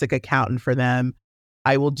forensic accountant for them,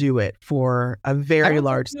 I will do it for a very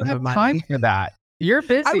large sum of money. Time for that. You're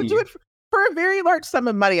busy. I will do it for a very large sum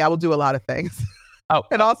of money. I will do a lot of things. Oh,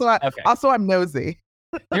 and also, I'm nosy.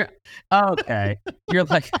 Okay. You're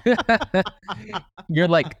like,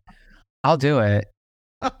 I'll do it.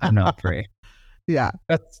 I'm not free. Yeah.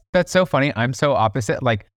 That's so funny. I'm so opposite.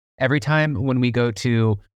 Like every time when we go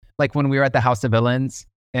to, like when we were at the House of Villains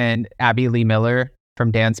and Abby Lee Miller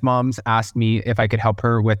from Dance Moms asked me if I could help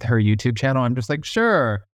her with her YouTube channel, I'm just like,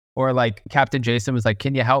 sure. Or like Captain Jason was like,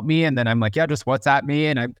 can you help me? And then I'm like, yeah, just WhatsApp me.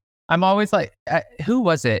 And I'm always like, who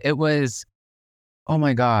was it? It was, oh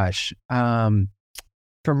my gosh.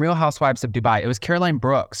 From Real Housewives of Dubai. It was Caroline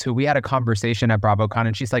Brooks, who we had a conversation at BravoCon,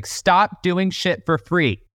 and she's like, stop doing shit for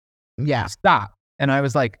free. Yeah. Stop. And I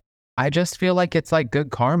was like, I just feel like it's like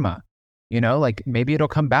good karma. Like maybe it'll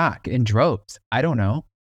come back in droves. I don't know.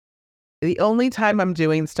 The only time I'm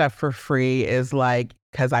doing stuff for free is like,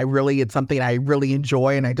 because it's something I really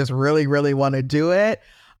enjoy and I just really, really want to do it.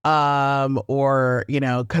 Or,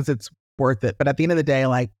 because it's worth it. But at the end of the day,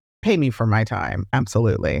 like, pay me for my time.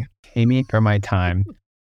 Absolutely. Pay me for my time.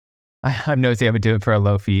 I'm nosy. I would do it for a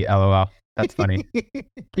low fee. LOL. That's funny.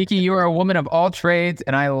 Kiki, you are a woman of all trades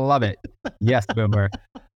and I love it. Yes, Boomer.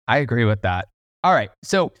 I agree with that. All right.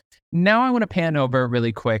 So now I want to pan over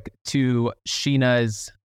really quick to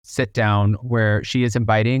Sheena's sit down where she is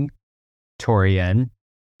inviting Tori in.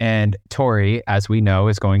 And Tori, as we know,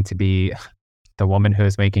 is going to be the woman who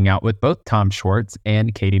is making out with both Tom Schwartz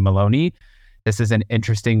and Katie Maloney. This is an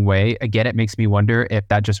interesting way. Again, it makes me wonder if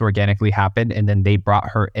that just organically happened and then they brought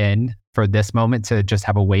her in for this moment to just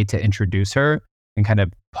have a way to introduce her and kind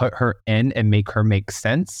of put her in and make her make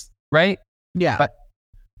sense, right? Yeah. But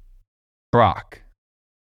Brock,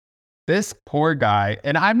 this poor guy,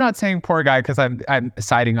 and I'm not saying poor guy because I'm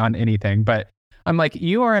siding on anything, but I'm like,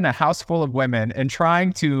 you are in a house full of women and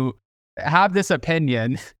trying to have this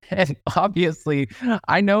opinion. And obviously,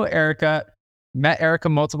 I know Erica, met Erica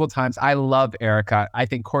multiple times. I love Erica. I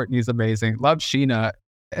think Courtney's amazing. Love Sheena.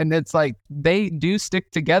 And it's like, they do stick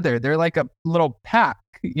together. They're like a little pack,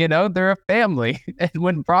 they're a family. And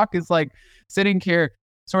when Brock is like sitting here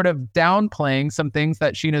sort of downplaying some things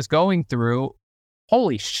that Sheena's going through,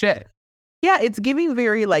 holy shit. Yeah, it's giving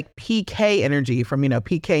very like PK energy from,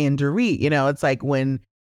 PK and Dorit. It's like when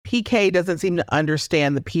PK doesn't seem to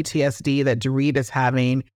understand the PTSD that Dorit is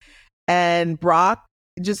having. And Brock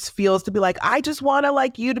just feels to be like, I just want to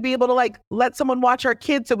like you to be able to like let someone watch our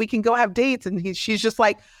kids so we can go have dates. And she's just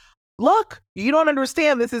like, look, you don't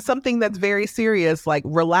understand. This is something that's very serious. Like,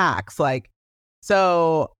 relax. Like,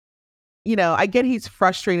 so, I get he's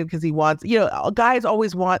frustrated because he wants, guys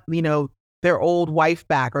always want, their old wife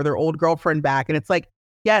back or their old girlfriend back. And it's like,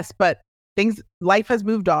 yes, but life has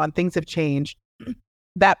moved on. Things have changed.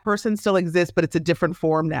 That person still exists, but it's a different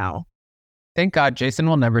form now. Thank God Jason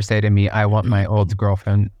will never say to me, I want my old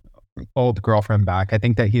girlfriend back. I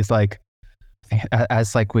think that he's like,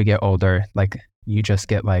 as like we get older, like you just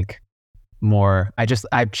get like more,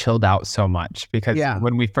 I've chilled out so much because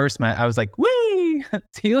when we first met, I was like, wee,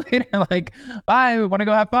 see you later. Like, bye, we want to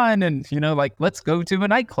go have fun. And, like, let's go to a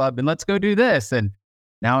nightclub and let's go do this. And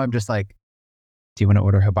now I'm just like, do you want to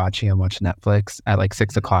order hibachi and watch Netflix at like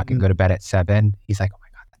 6 o'clock and go to bed at 7? He's like, oh my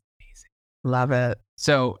God, that's amazing. Love it.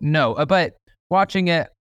 So no, but watching it,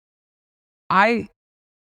 I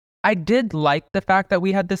did like the fact that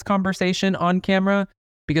we had this conversation on camera,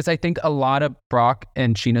 because I think a lot of Brock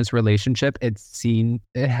and Sheena's relationship, it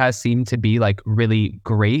has seemed to be like really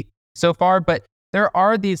great so far, but there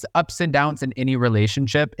are these ups and downs in any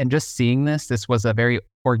relationship. And just seeing this was a very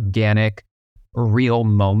organic, real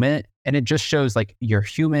moment. And it just shows like you're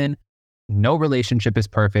human. No relationship is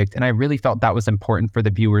perfect. And I really felt that was important for the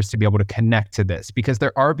viewers to be able to connect to this, because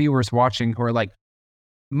there are viewers watching who are like,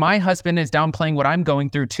 my husband is downplaying what I'm going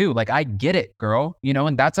through too. Like, I get it, girl,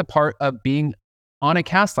 and that's a part of being on a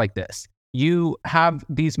cast like this. You have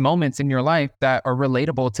these moments in your life that are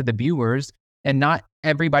relatable to the viewers, and not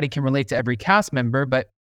everybody can relate to every cast member, but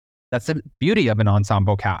that's the beauty of an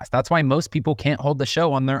ensemble cast. That's why most people can't hold the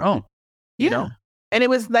show on their own. Yeah. And it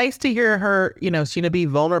was nice to hear her, Sheena be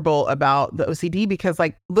vulnerable about the OCD, because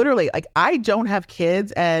like literally, like I don't have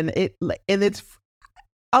kids, and it's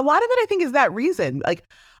a lot of it, I think, is that reason. Like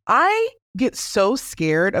I get so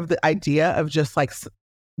scared of the idea of just like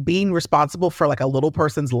being responsible for like a little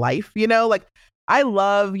person's life, like I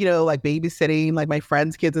love, like babysitting like my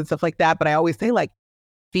friends' kids and stuff like that. But I always say like,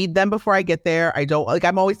 feed them before I get there. I don't like,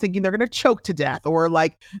 I'm always thinking they're going to choke to death, or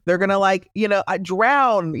like, they're going to like, I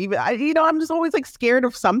drown even, I'm just always like scared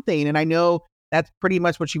of something. And I know that's pretty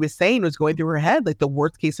much what she was saying was going through her head, like the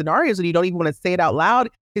worst case scenarios. And you don't even want to say it out loud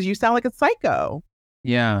because you sound like a psycho.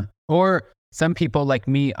 Yeah. Or some people like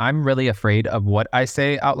me, I'm really afraid of what I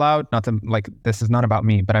say out loud. Not to like, this is not about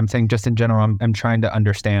me, but I'm saying just in general, I'm trying to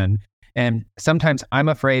understand. And sometimes I'm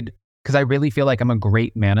afraid because I really feel like I'm a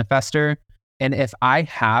great manifester. And if I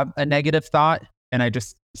have a negative thought and I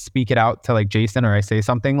just speak it out to like Jason, or I say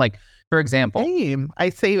something like, for example, I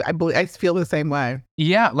feel the same way.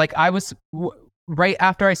 Yeah. Like I was right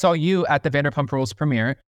after I saw you at the Vanderpump Rules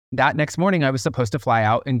premiere, that next morning, I was supposed to fly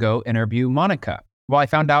out and go interview Monica. Well, I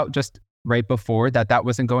found out just right before that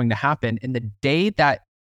wasn't going to happen. And the day that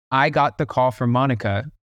I got the call from Monica,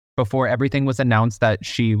 before everything was announced that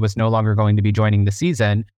she was no longer going to be joining the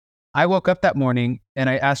season, I woke up that morning and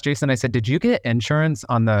I asked Jason, I said, did you get insurance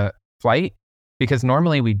on the flight? Because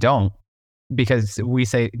normally we don't, because we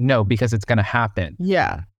say no, because it's going to happen.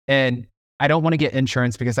 Yeah. And I don't want to get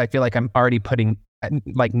insurance because I feel like I'm already putting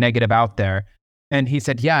like negative out there. And he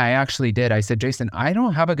said, yeah, I actually did. I said, Jason, I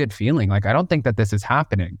don't have a good feeling. Like, I don't think that this is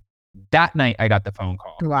happening. That night I got the phone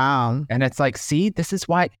call. Wow. And it's like, see, this is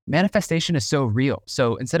why manifestation is so real.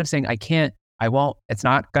 So instead of saying, I can't, I won't, it's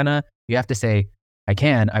not gonna, you have to say, I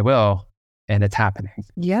can, I will, and it's happening.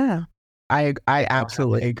 Yeah. I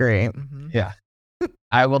absolutely agree. Mm-hmm. Yeah.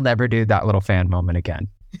 I will never do that little fan moment again.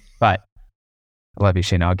 But I love you,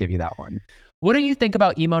 Sheena. I'll give you that one. What do you think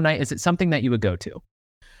about emo night? Is it something that you would go to?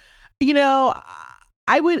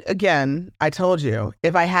 I would, again, I told you,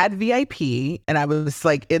 if I had VIP and I was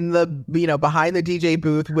like in the, behind the DJ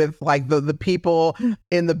booth with like the people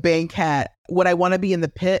in the bank hat, would I want to be in the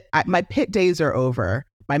pit? My pit days are over.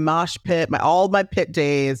 My mosh pit, all my pit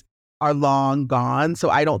days are long gone. So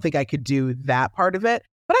I don't think I could do that part of it.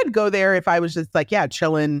 But I'd go there if I was just like, yeah,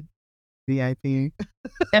 chilling VIP.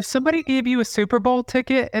 If somebody gave you a Super Bowl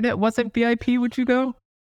ticket and it wasn't VIP, would you go?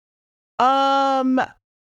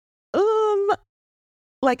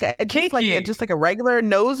 Just like a regular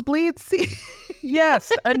nosebleed seat. Yes,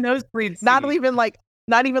 a nosebleed seat. Not even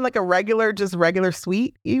like a regular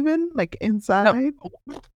suite, even like inside.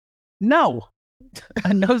 No.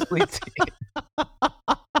 A nosebleed seat.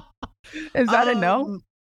 Is that a no?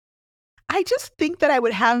 I just think that I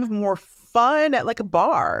would have more fun at like a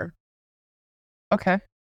bar. Okay.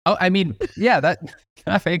 Oh, I mean, yeah, that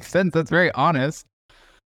makes sense. That's very honest.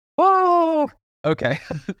 Oh, okay.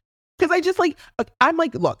 Because I just like, I'm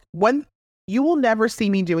like, look, when you will never see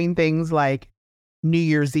me doing things like New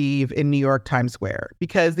Year's Eve in New York Times Square,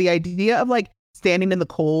 because the idea of like standing in the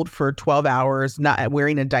cold for 12 hours, not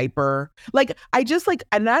wearing a diaper, like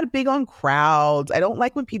I'm not big on crowds. I don't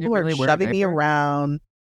like when people are shoving me around.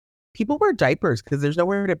 People wear diapers because there's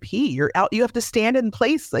nowhere to pee. You're out. You have to stand in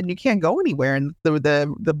place and you can't go anywhere. And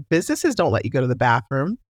the businesses don't let you go to the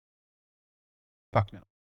bathroom. Fuck no.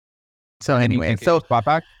 So anyway, spot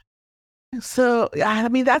back. So, I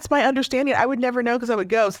mean, that's my understanding. I would never know because I would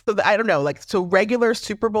go. So I don't know, like, so regular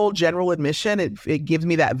Super Bowl general admission, it gives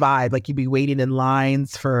me that vibe. Like you'd be waiting in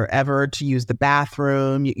lines forever to use the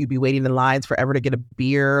bathroom. You'd be waiting in lines forever to get a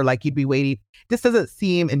beer. Like you'd be waiting. This doesn't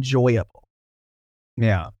seem enjoyable.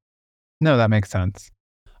 Yeah. No, that makes sense.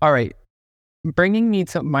 All right. Bringing me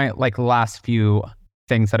to my like last few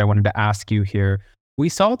things that I wanted to ask you here. we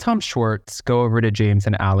saw Tom Schwartz go over to James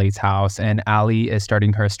and Allie's house, and Allie is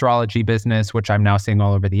starting her astrology business, which I'm now seeing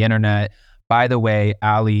all over the internet. By the way,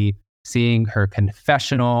 Allie, seeing her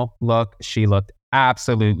confessional look, she looked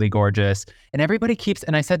absolutely gorgeous. And everybody keeps,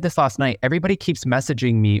 and I said this last night, everybody keeps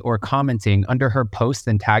messaging me or commenting under her posts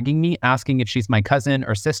and tagging me, asking if she's my cousin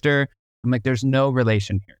or sister. I'm like, there's no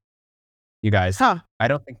relation here, you guys. I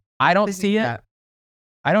don't see it.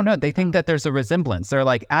 I don't know. They think that there's a resemblance. They're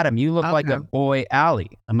like, Adam, you look like a boy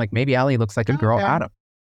Allie. I'm like, maybe Allie looks like a girl Adam.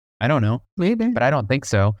 I don't know. Maybe. But I don't think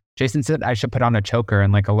so. Jason said I should put on a choker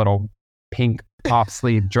and like a little pink off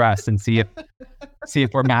sleeve dress and see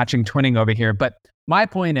if we're matching twinning over here. But my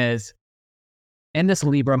point is, in this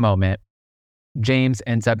Libra moment, James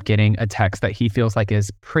ends up getting a text that he feels like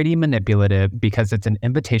is pretty manipulative because it's an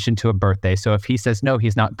invitation to a birthday. So if he says no,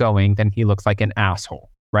 he's not going, then he looks like an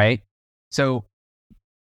asshole, right? So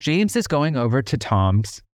James is going over to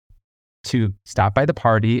Tom's to stop by the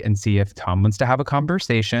party and see if Tom wants to have a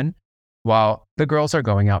conversation while the girls are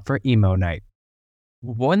going out for emo night.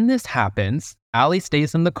 When this happens, Allie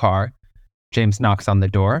stays in the car. James knocks on the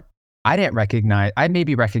door. I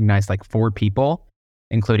maybe recognized like 4 people,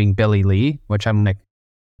 including Billy Lee, which I'm like,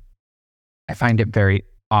 I find it very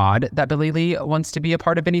odd that Billy Lee wants to be a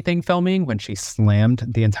part of anything filming when she slammed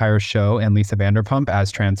the entire show and Lisa Vanderpump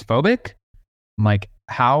as transphobic. I'm like,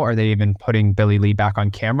 how are they even putting Billy Lee back on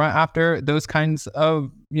camera after those kinds of,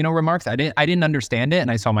 remarks? I didn't understand it. And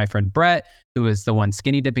I saw my friend Brett, who is the one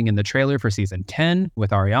skinny dipping in the trailer for season 10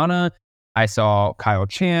 with Ariana. I saw Kyle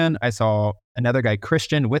Chan. I saw another guy,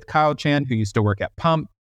 Christian, with Kyle Chan, who used to work at Pump.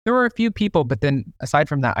 There were a few people, but then aside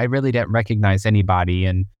from that, I really didn't recognize anybody.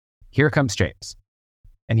 And here comes James,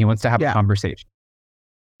 and he wants to have a conversation.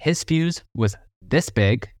 His fuse was this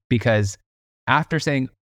big because after saying,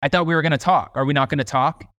 I thought we were going to talk. Are we not going to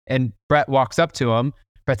talk? And Brett walks up to him.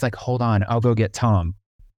 Brett's like, hold on, I'll go get Tom.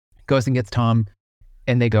 Goes and gets Tom,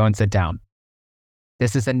 and they go and sit down.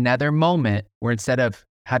 This is another moment where instead of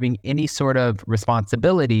having any sort of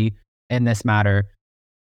responsibility in this matter,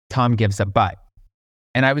 Tom gives a but.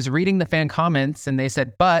 And I was reading the fan comments, and they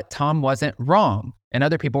said, but Tom wasn't wrong. And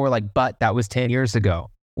other people were like, but that was 10 years ago.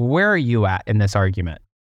 Where are you at in this argument?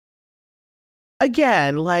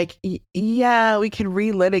 Again, like, yeah, we can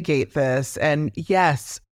relitigate this. And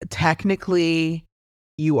yes, technically,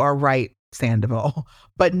 you are right, Sandoval,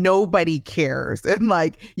 but nobody cares. And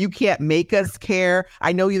like, you can't make us care.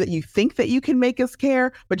 I know that you think that you can make us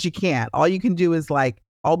care, but you can't. All we can do is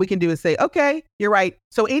say, okay, you're right.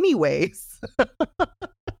 So anyways.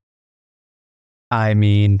 I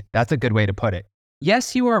mean, that's a good way to put it.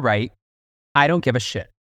 Yes, you are right. I don't give a shit.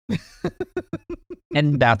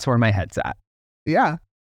 And that's where my head's at. Yeah.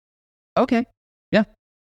 Okay. Yeah,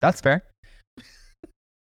 that's fair.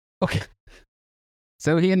 Okay.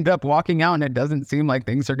 So he ended up walking out, and it doesn't seem like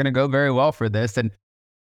things are going to go very well for this. And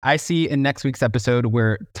I see in next week's episode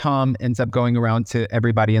where Tom ends up going around to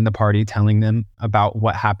everybody in the party, telling them about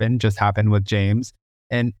what just happened with James.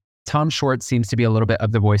 And Tom Schwartz seems to be a little bit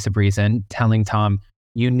of the voice of reason, telling Tom,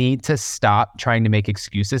 you need to stop trying to make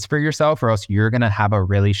excuses for yourself, or else you're going to have a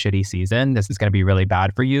really shitty season. This is going to be really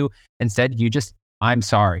bad for you. Instead, I'm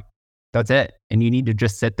sorry. That's it. And you need to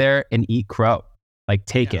just sit there and eat crow. Like,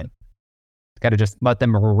 take it. Got to just let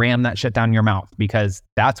them ram that shit down your mouth, because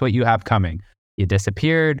that's what you have coming. You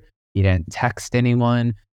disappeared. You didn't text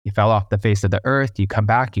anyone. You fell off the face of the earth. You come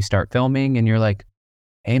back, you start filming, and you're like,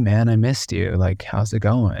 hey man, I missed you. Like, how's it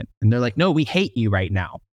going? And they're like, no, we hate you right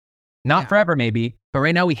now. Not forever, maybe, but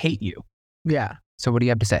right now we hate you. Yeah. So what do you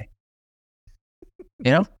have to say?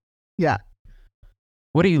 You know? Yeah.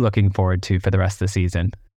 What are you looking forward to for the rest of the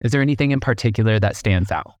season? Is there anything in particular that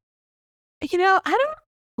stands out? I don't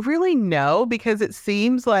really know, because it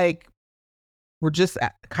seems like we're just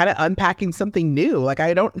kind of unpacking something new. Like,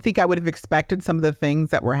 I don't think I would have expected some of the things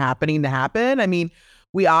that were happening to happen. I mean,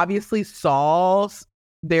 we obviously saw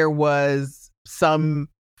there was some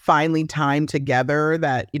finally time together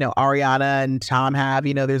that, Ariana and Tom have,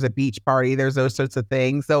 there's a beach party, there's those sorts of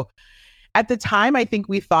things. So at the time, I think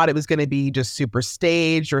we thought it was going to be just super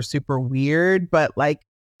staged or super weird, but like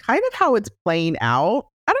kind of how it's playing out,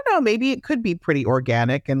 I don't know, maybe it could be pretty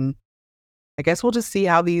organic. And I guess we'll just see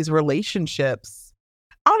how these relationships,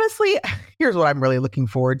 honestly, here's what I'm really looking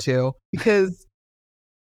forward to, because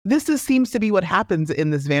seems to be what happens in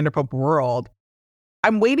this Vanderpump world.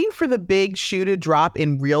 I'm waiting for the big shoe to drop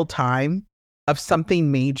in real time of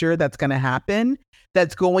something major that's going to happen,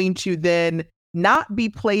 that's going to then not be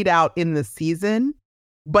played out in the season,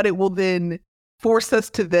 but it will then force us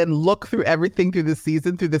to then look through everything through the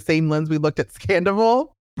season through the same lens we looked at Scandival.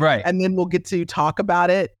 Right. And then we'll get to talk about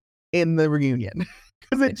it in the reunion.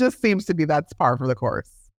 because it just seems to be that's par for the course.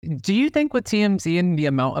 Do you think with TMZ and the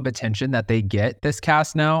amount of attention that they get, this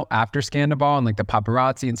cast now after Scandal and like the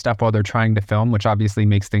paparazzi and stuff while they're trying to film, which obviously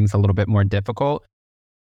makes things a little bit more difficult,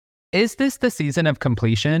 is this the season of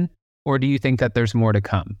completion, or do you think that there's more to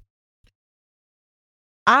come?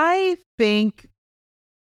 I think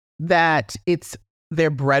that it's their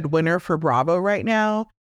breadwinner for Bravo right now,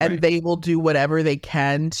 and Right. they will do whatever they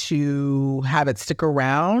can to have it stick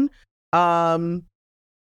around.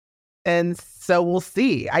 And so we'll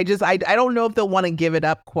see. I don't know if they'll want to give it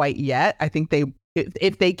up quite yet. I think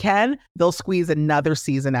if they can, they'll squeeze another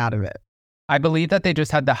season out of it. I believe that they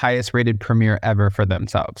just had the highest rated premiere ever for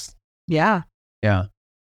themselves. Yeah. Yeah.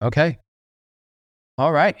 Okay.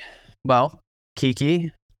 All right. Well,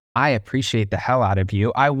 Kiki, I appreciate the hell out of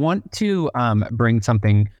you. I want to bring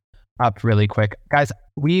something up really quick. Guys,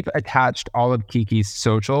 we've attached all of Kiki's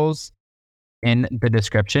socials in the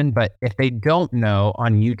description, but if they don't know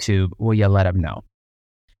on YouTube, will you let them know?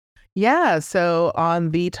 Yeah. So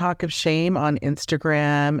on The Talk of Shame on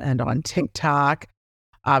Instagram and on TikTok,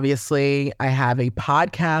 obviously I have a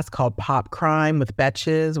podcast called Pop Crime with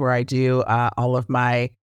Betches, where I do all of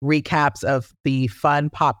my recaps of the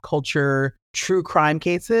fun pop culture true crime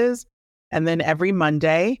cases. And then every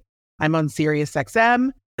Monday, I'm on Sirius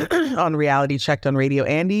XM on Reality Checked on Radio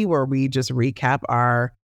Andy, where we just recap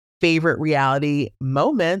our favorite reality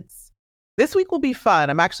moments. This week will be fun.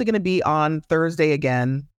 I'm actually going to be on Thursday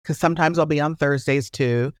again, because sometimes I'll be on Thursdays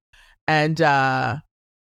too. And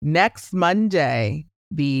next Monday,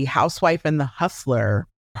 The Housewife and the Hustler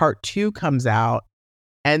Part 2 comes out.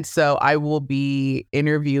 And so I will be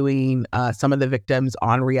interviewing some of the victims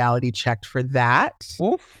on Reality Checked for that.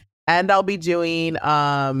 Oof. And I'll be doing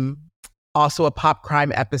also a pop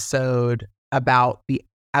crime episode about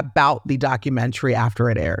the documentary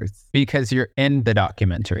after it airs. Because you're in the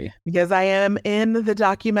documentary. Because I am in the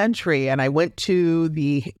documentary, and I went to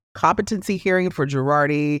the competency hearing for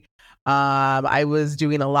Girardi. I was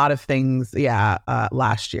doing a lot of things,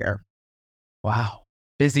 last year. Wow.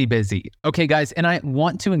 Busy. Okay, guys, and I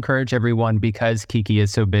want to encourage everyone, because Kiki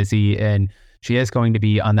is so busy and she is going to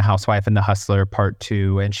be on The Housewife and the Hustler Part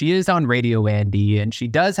 2, and she is on Radio Andy, and she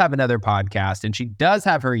does have another podcast, and she does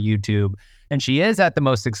have her YouTube, and she is at the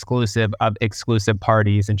most exclusive of exclusive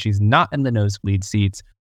parties, and she's not in the nosebleed seats.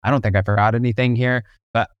 I don't think I forgot anything here,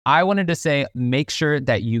 but I wanted to say, make sure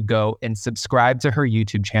that you go and subscribe to her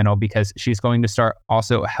YouTube channel, because she's going to start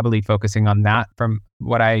also heavily focusing on that, from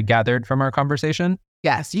what I gathered from our conversation.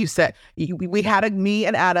 Yes, you said me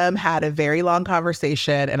and Adam had a very long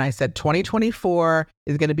conversation, and I said 2024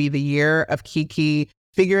 is going to be the year of Kiki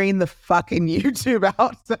figuring the fucking YouTube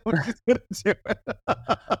out. So we're just going to do it.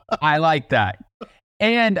 I like that.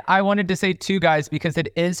 And I wanted to say too, guys, because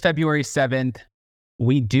it is February 7th,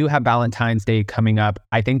 we do have Valentine's Day coming up.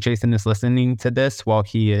 I think Jason is listening to this while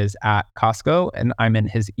he is at Costco, and I'm in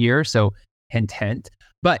his ear, so hint, hint.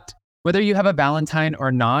 But whether you have a Valentine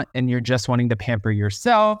or not, and you're just wanting to pamper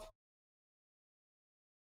yourself,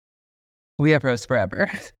 we have Rose Forever.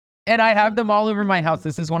 And I have them all over my house.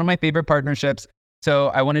 This is one of my favorite partnerships. So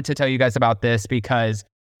I wanted to tell you guys about this, because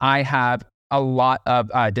I have a lot of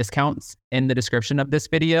discounts in the description of this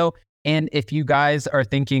video. And if you guys are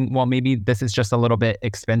thinking, well, maybe this is just a little bit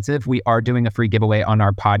expensive, we are doing a free giveaway on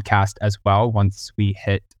our podcast as well once we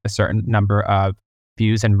hit a certain number of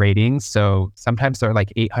views and ratings. So sometimes they're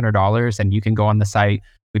like $800, and you can go on the site.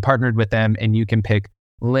 We partnered with them, and you can pick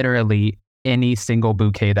literally any single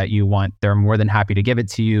bouquet that you want. They're more than happy to give it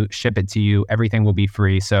to you, ship it to you. Everything will be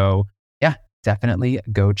free. So yeah, definitely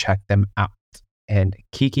go check them out. And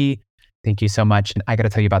Kiki, thank you so much. And I got to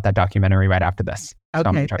tell you about that documentary right after this.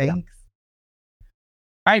 Okay, thanks.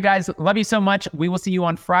 All right, guys, love you so much. We will see you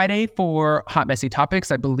on Friday for Hot Messy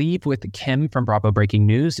Topics, I believe, with Kim from Bravo Breaking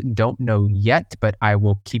News. Don't know yet, but I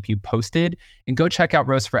will keep you posted. And go check out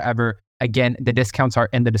Rose Forever. Again, the discounts are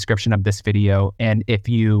in the description of this video. And if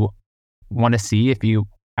you want to see if you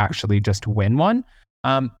actually just win one,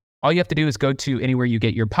 all you have to do is go to anywhere you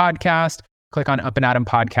get your podcast, click on Up and Adam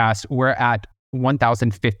Podcast. We're at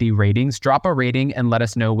 1,050 ratings. Drop a rating and let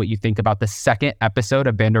us know what you think about the second episode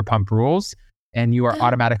of Vanderpump Rules, and you are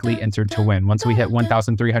automatically entered to win. Once we hit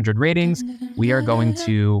 1,300 ratings, we are going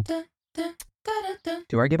to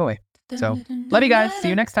do our giveaway. So love you guys. See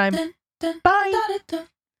you next time. Bye.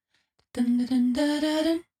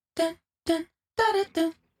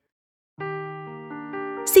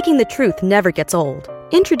 Seeking the truth never gets old.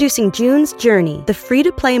 Introducing June's Journey, the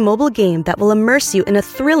free-to-play mobile game that will immerse you in a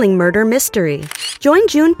thrilling murder mystery. Join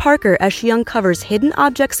June Parker as she uncovers hidden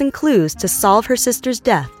objects and clues to solve her sister's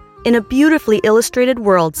death in a beautifully illustrated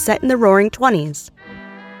world set in the Roaring '20s.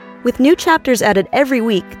 With new chapters added every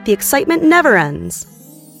week, the excitement never ends.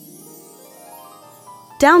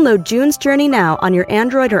 Download June's Journey now on your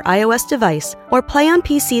Android or iOS device, or play on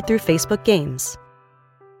PC through Facebook Games.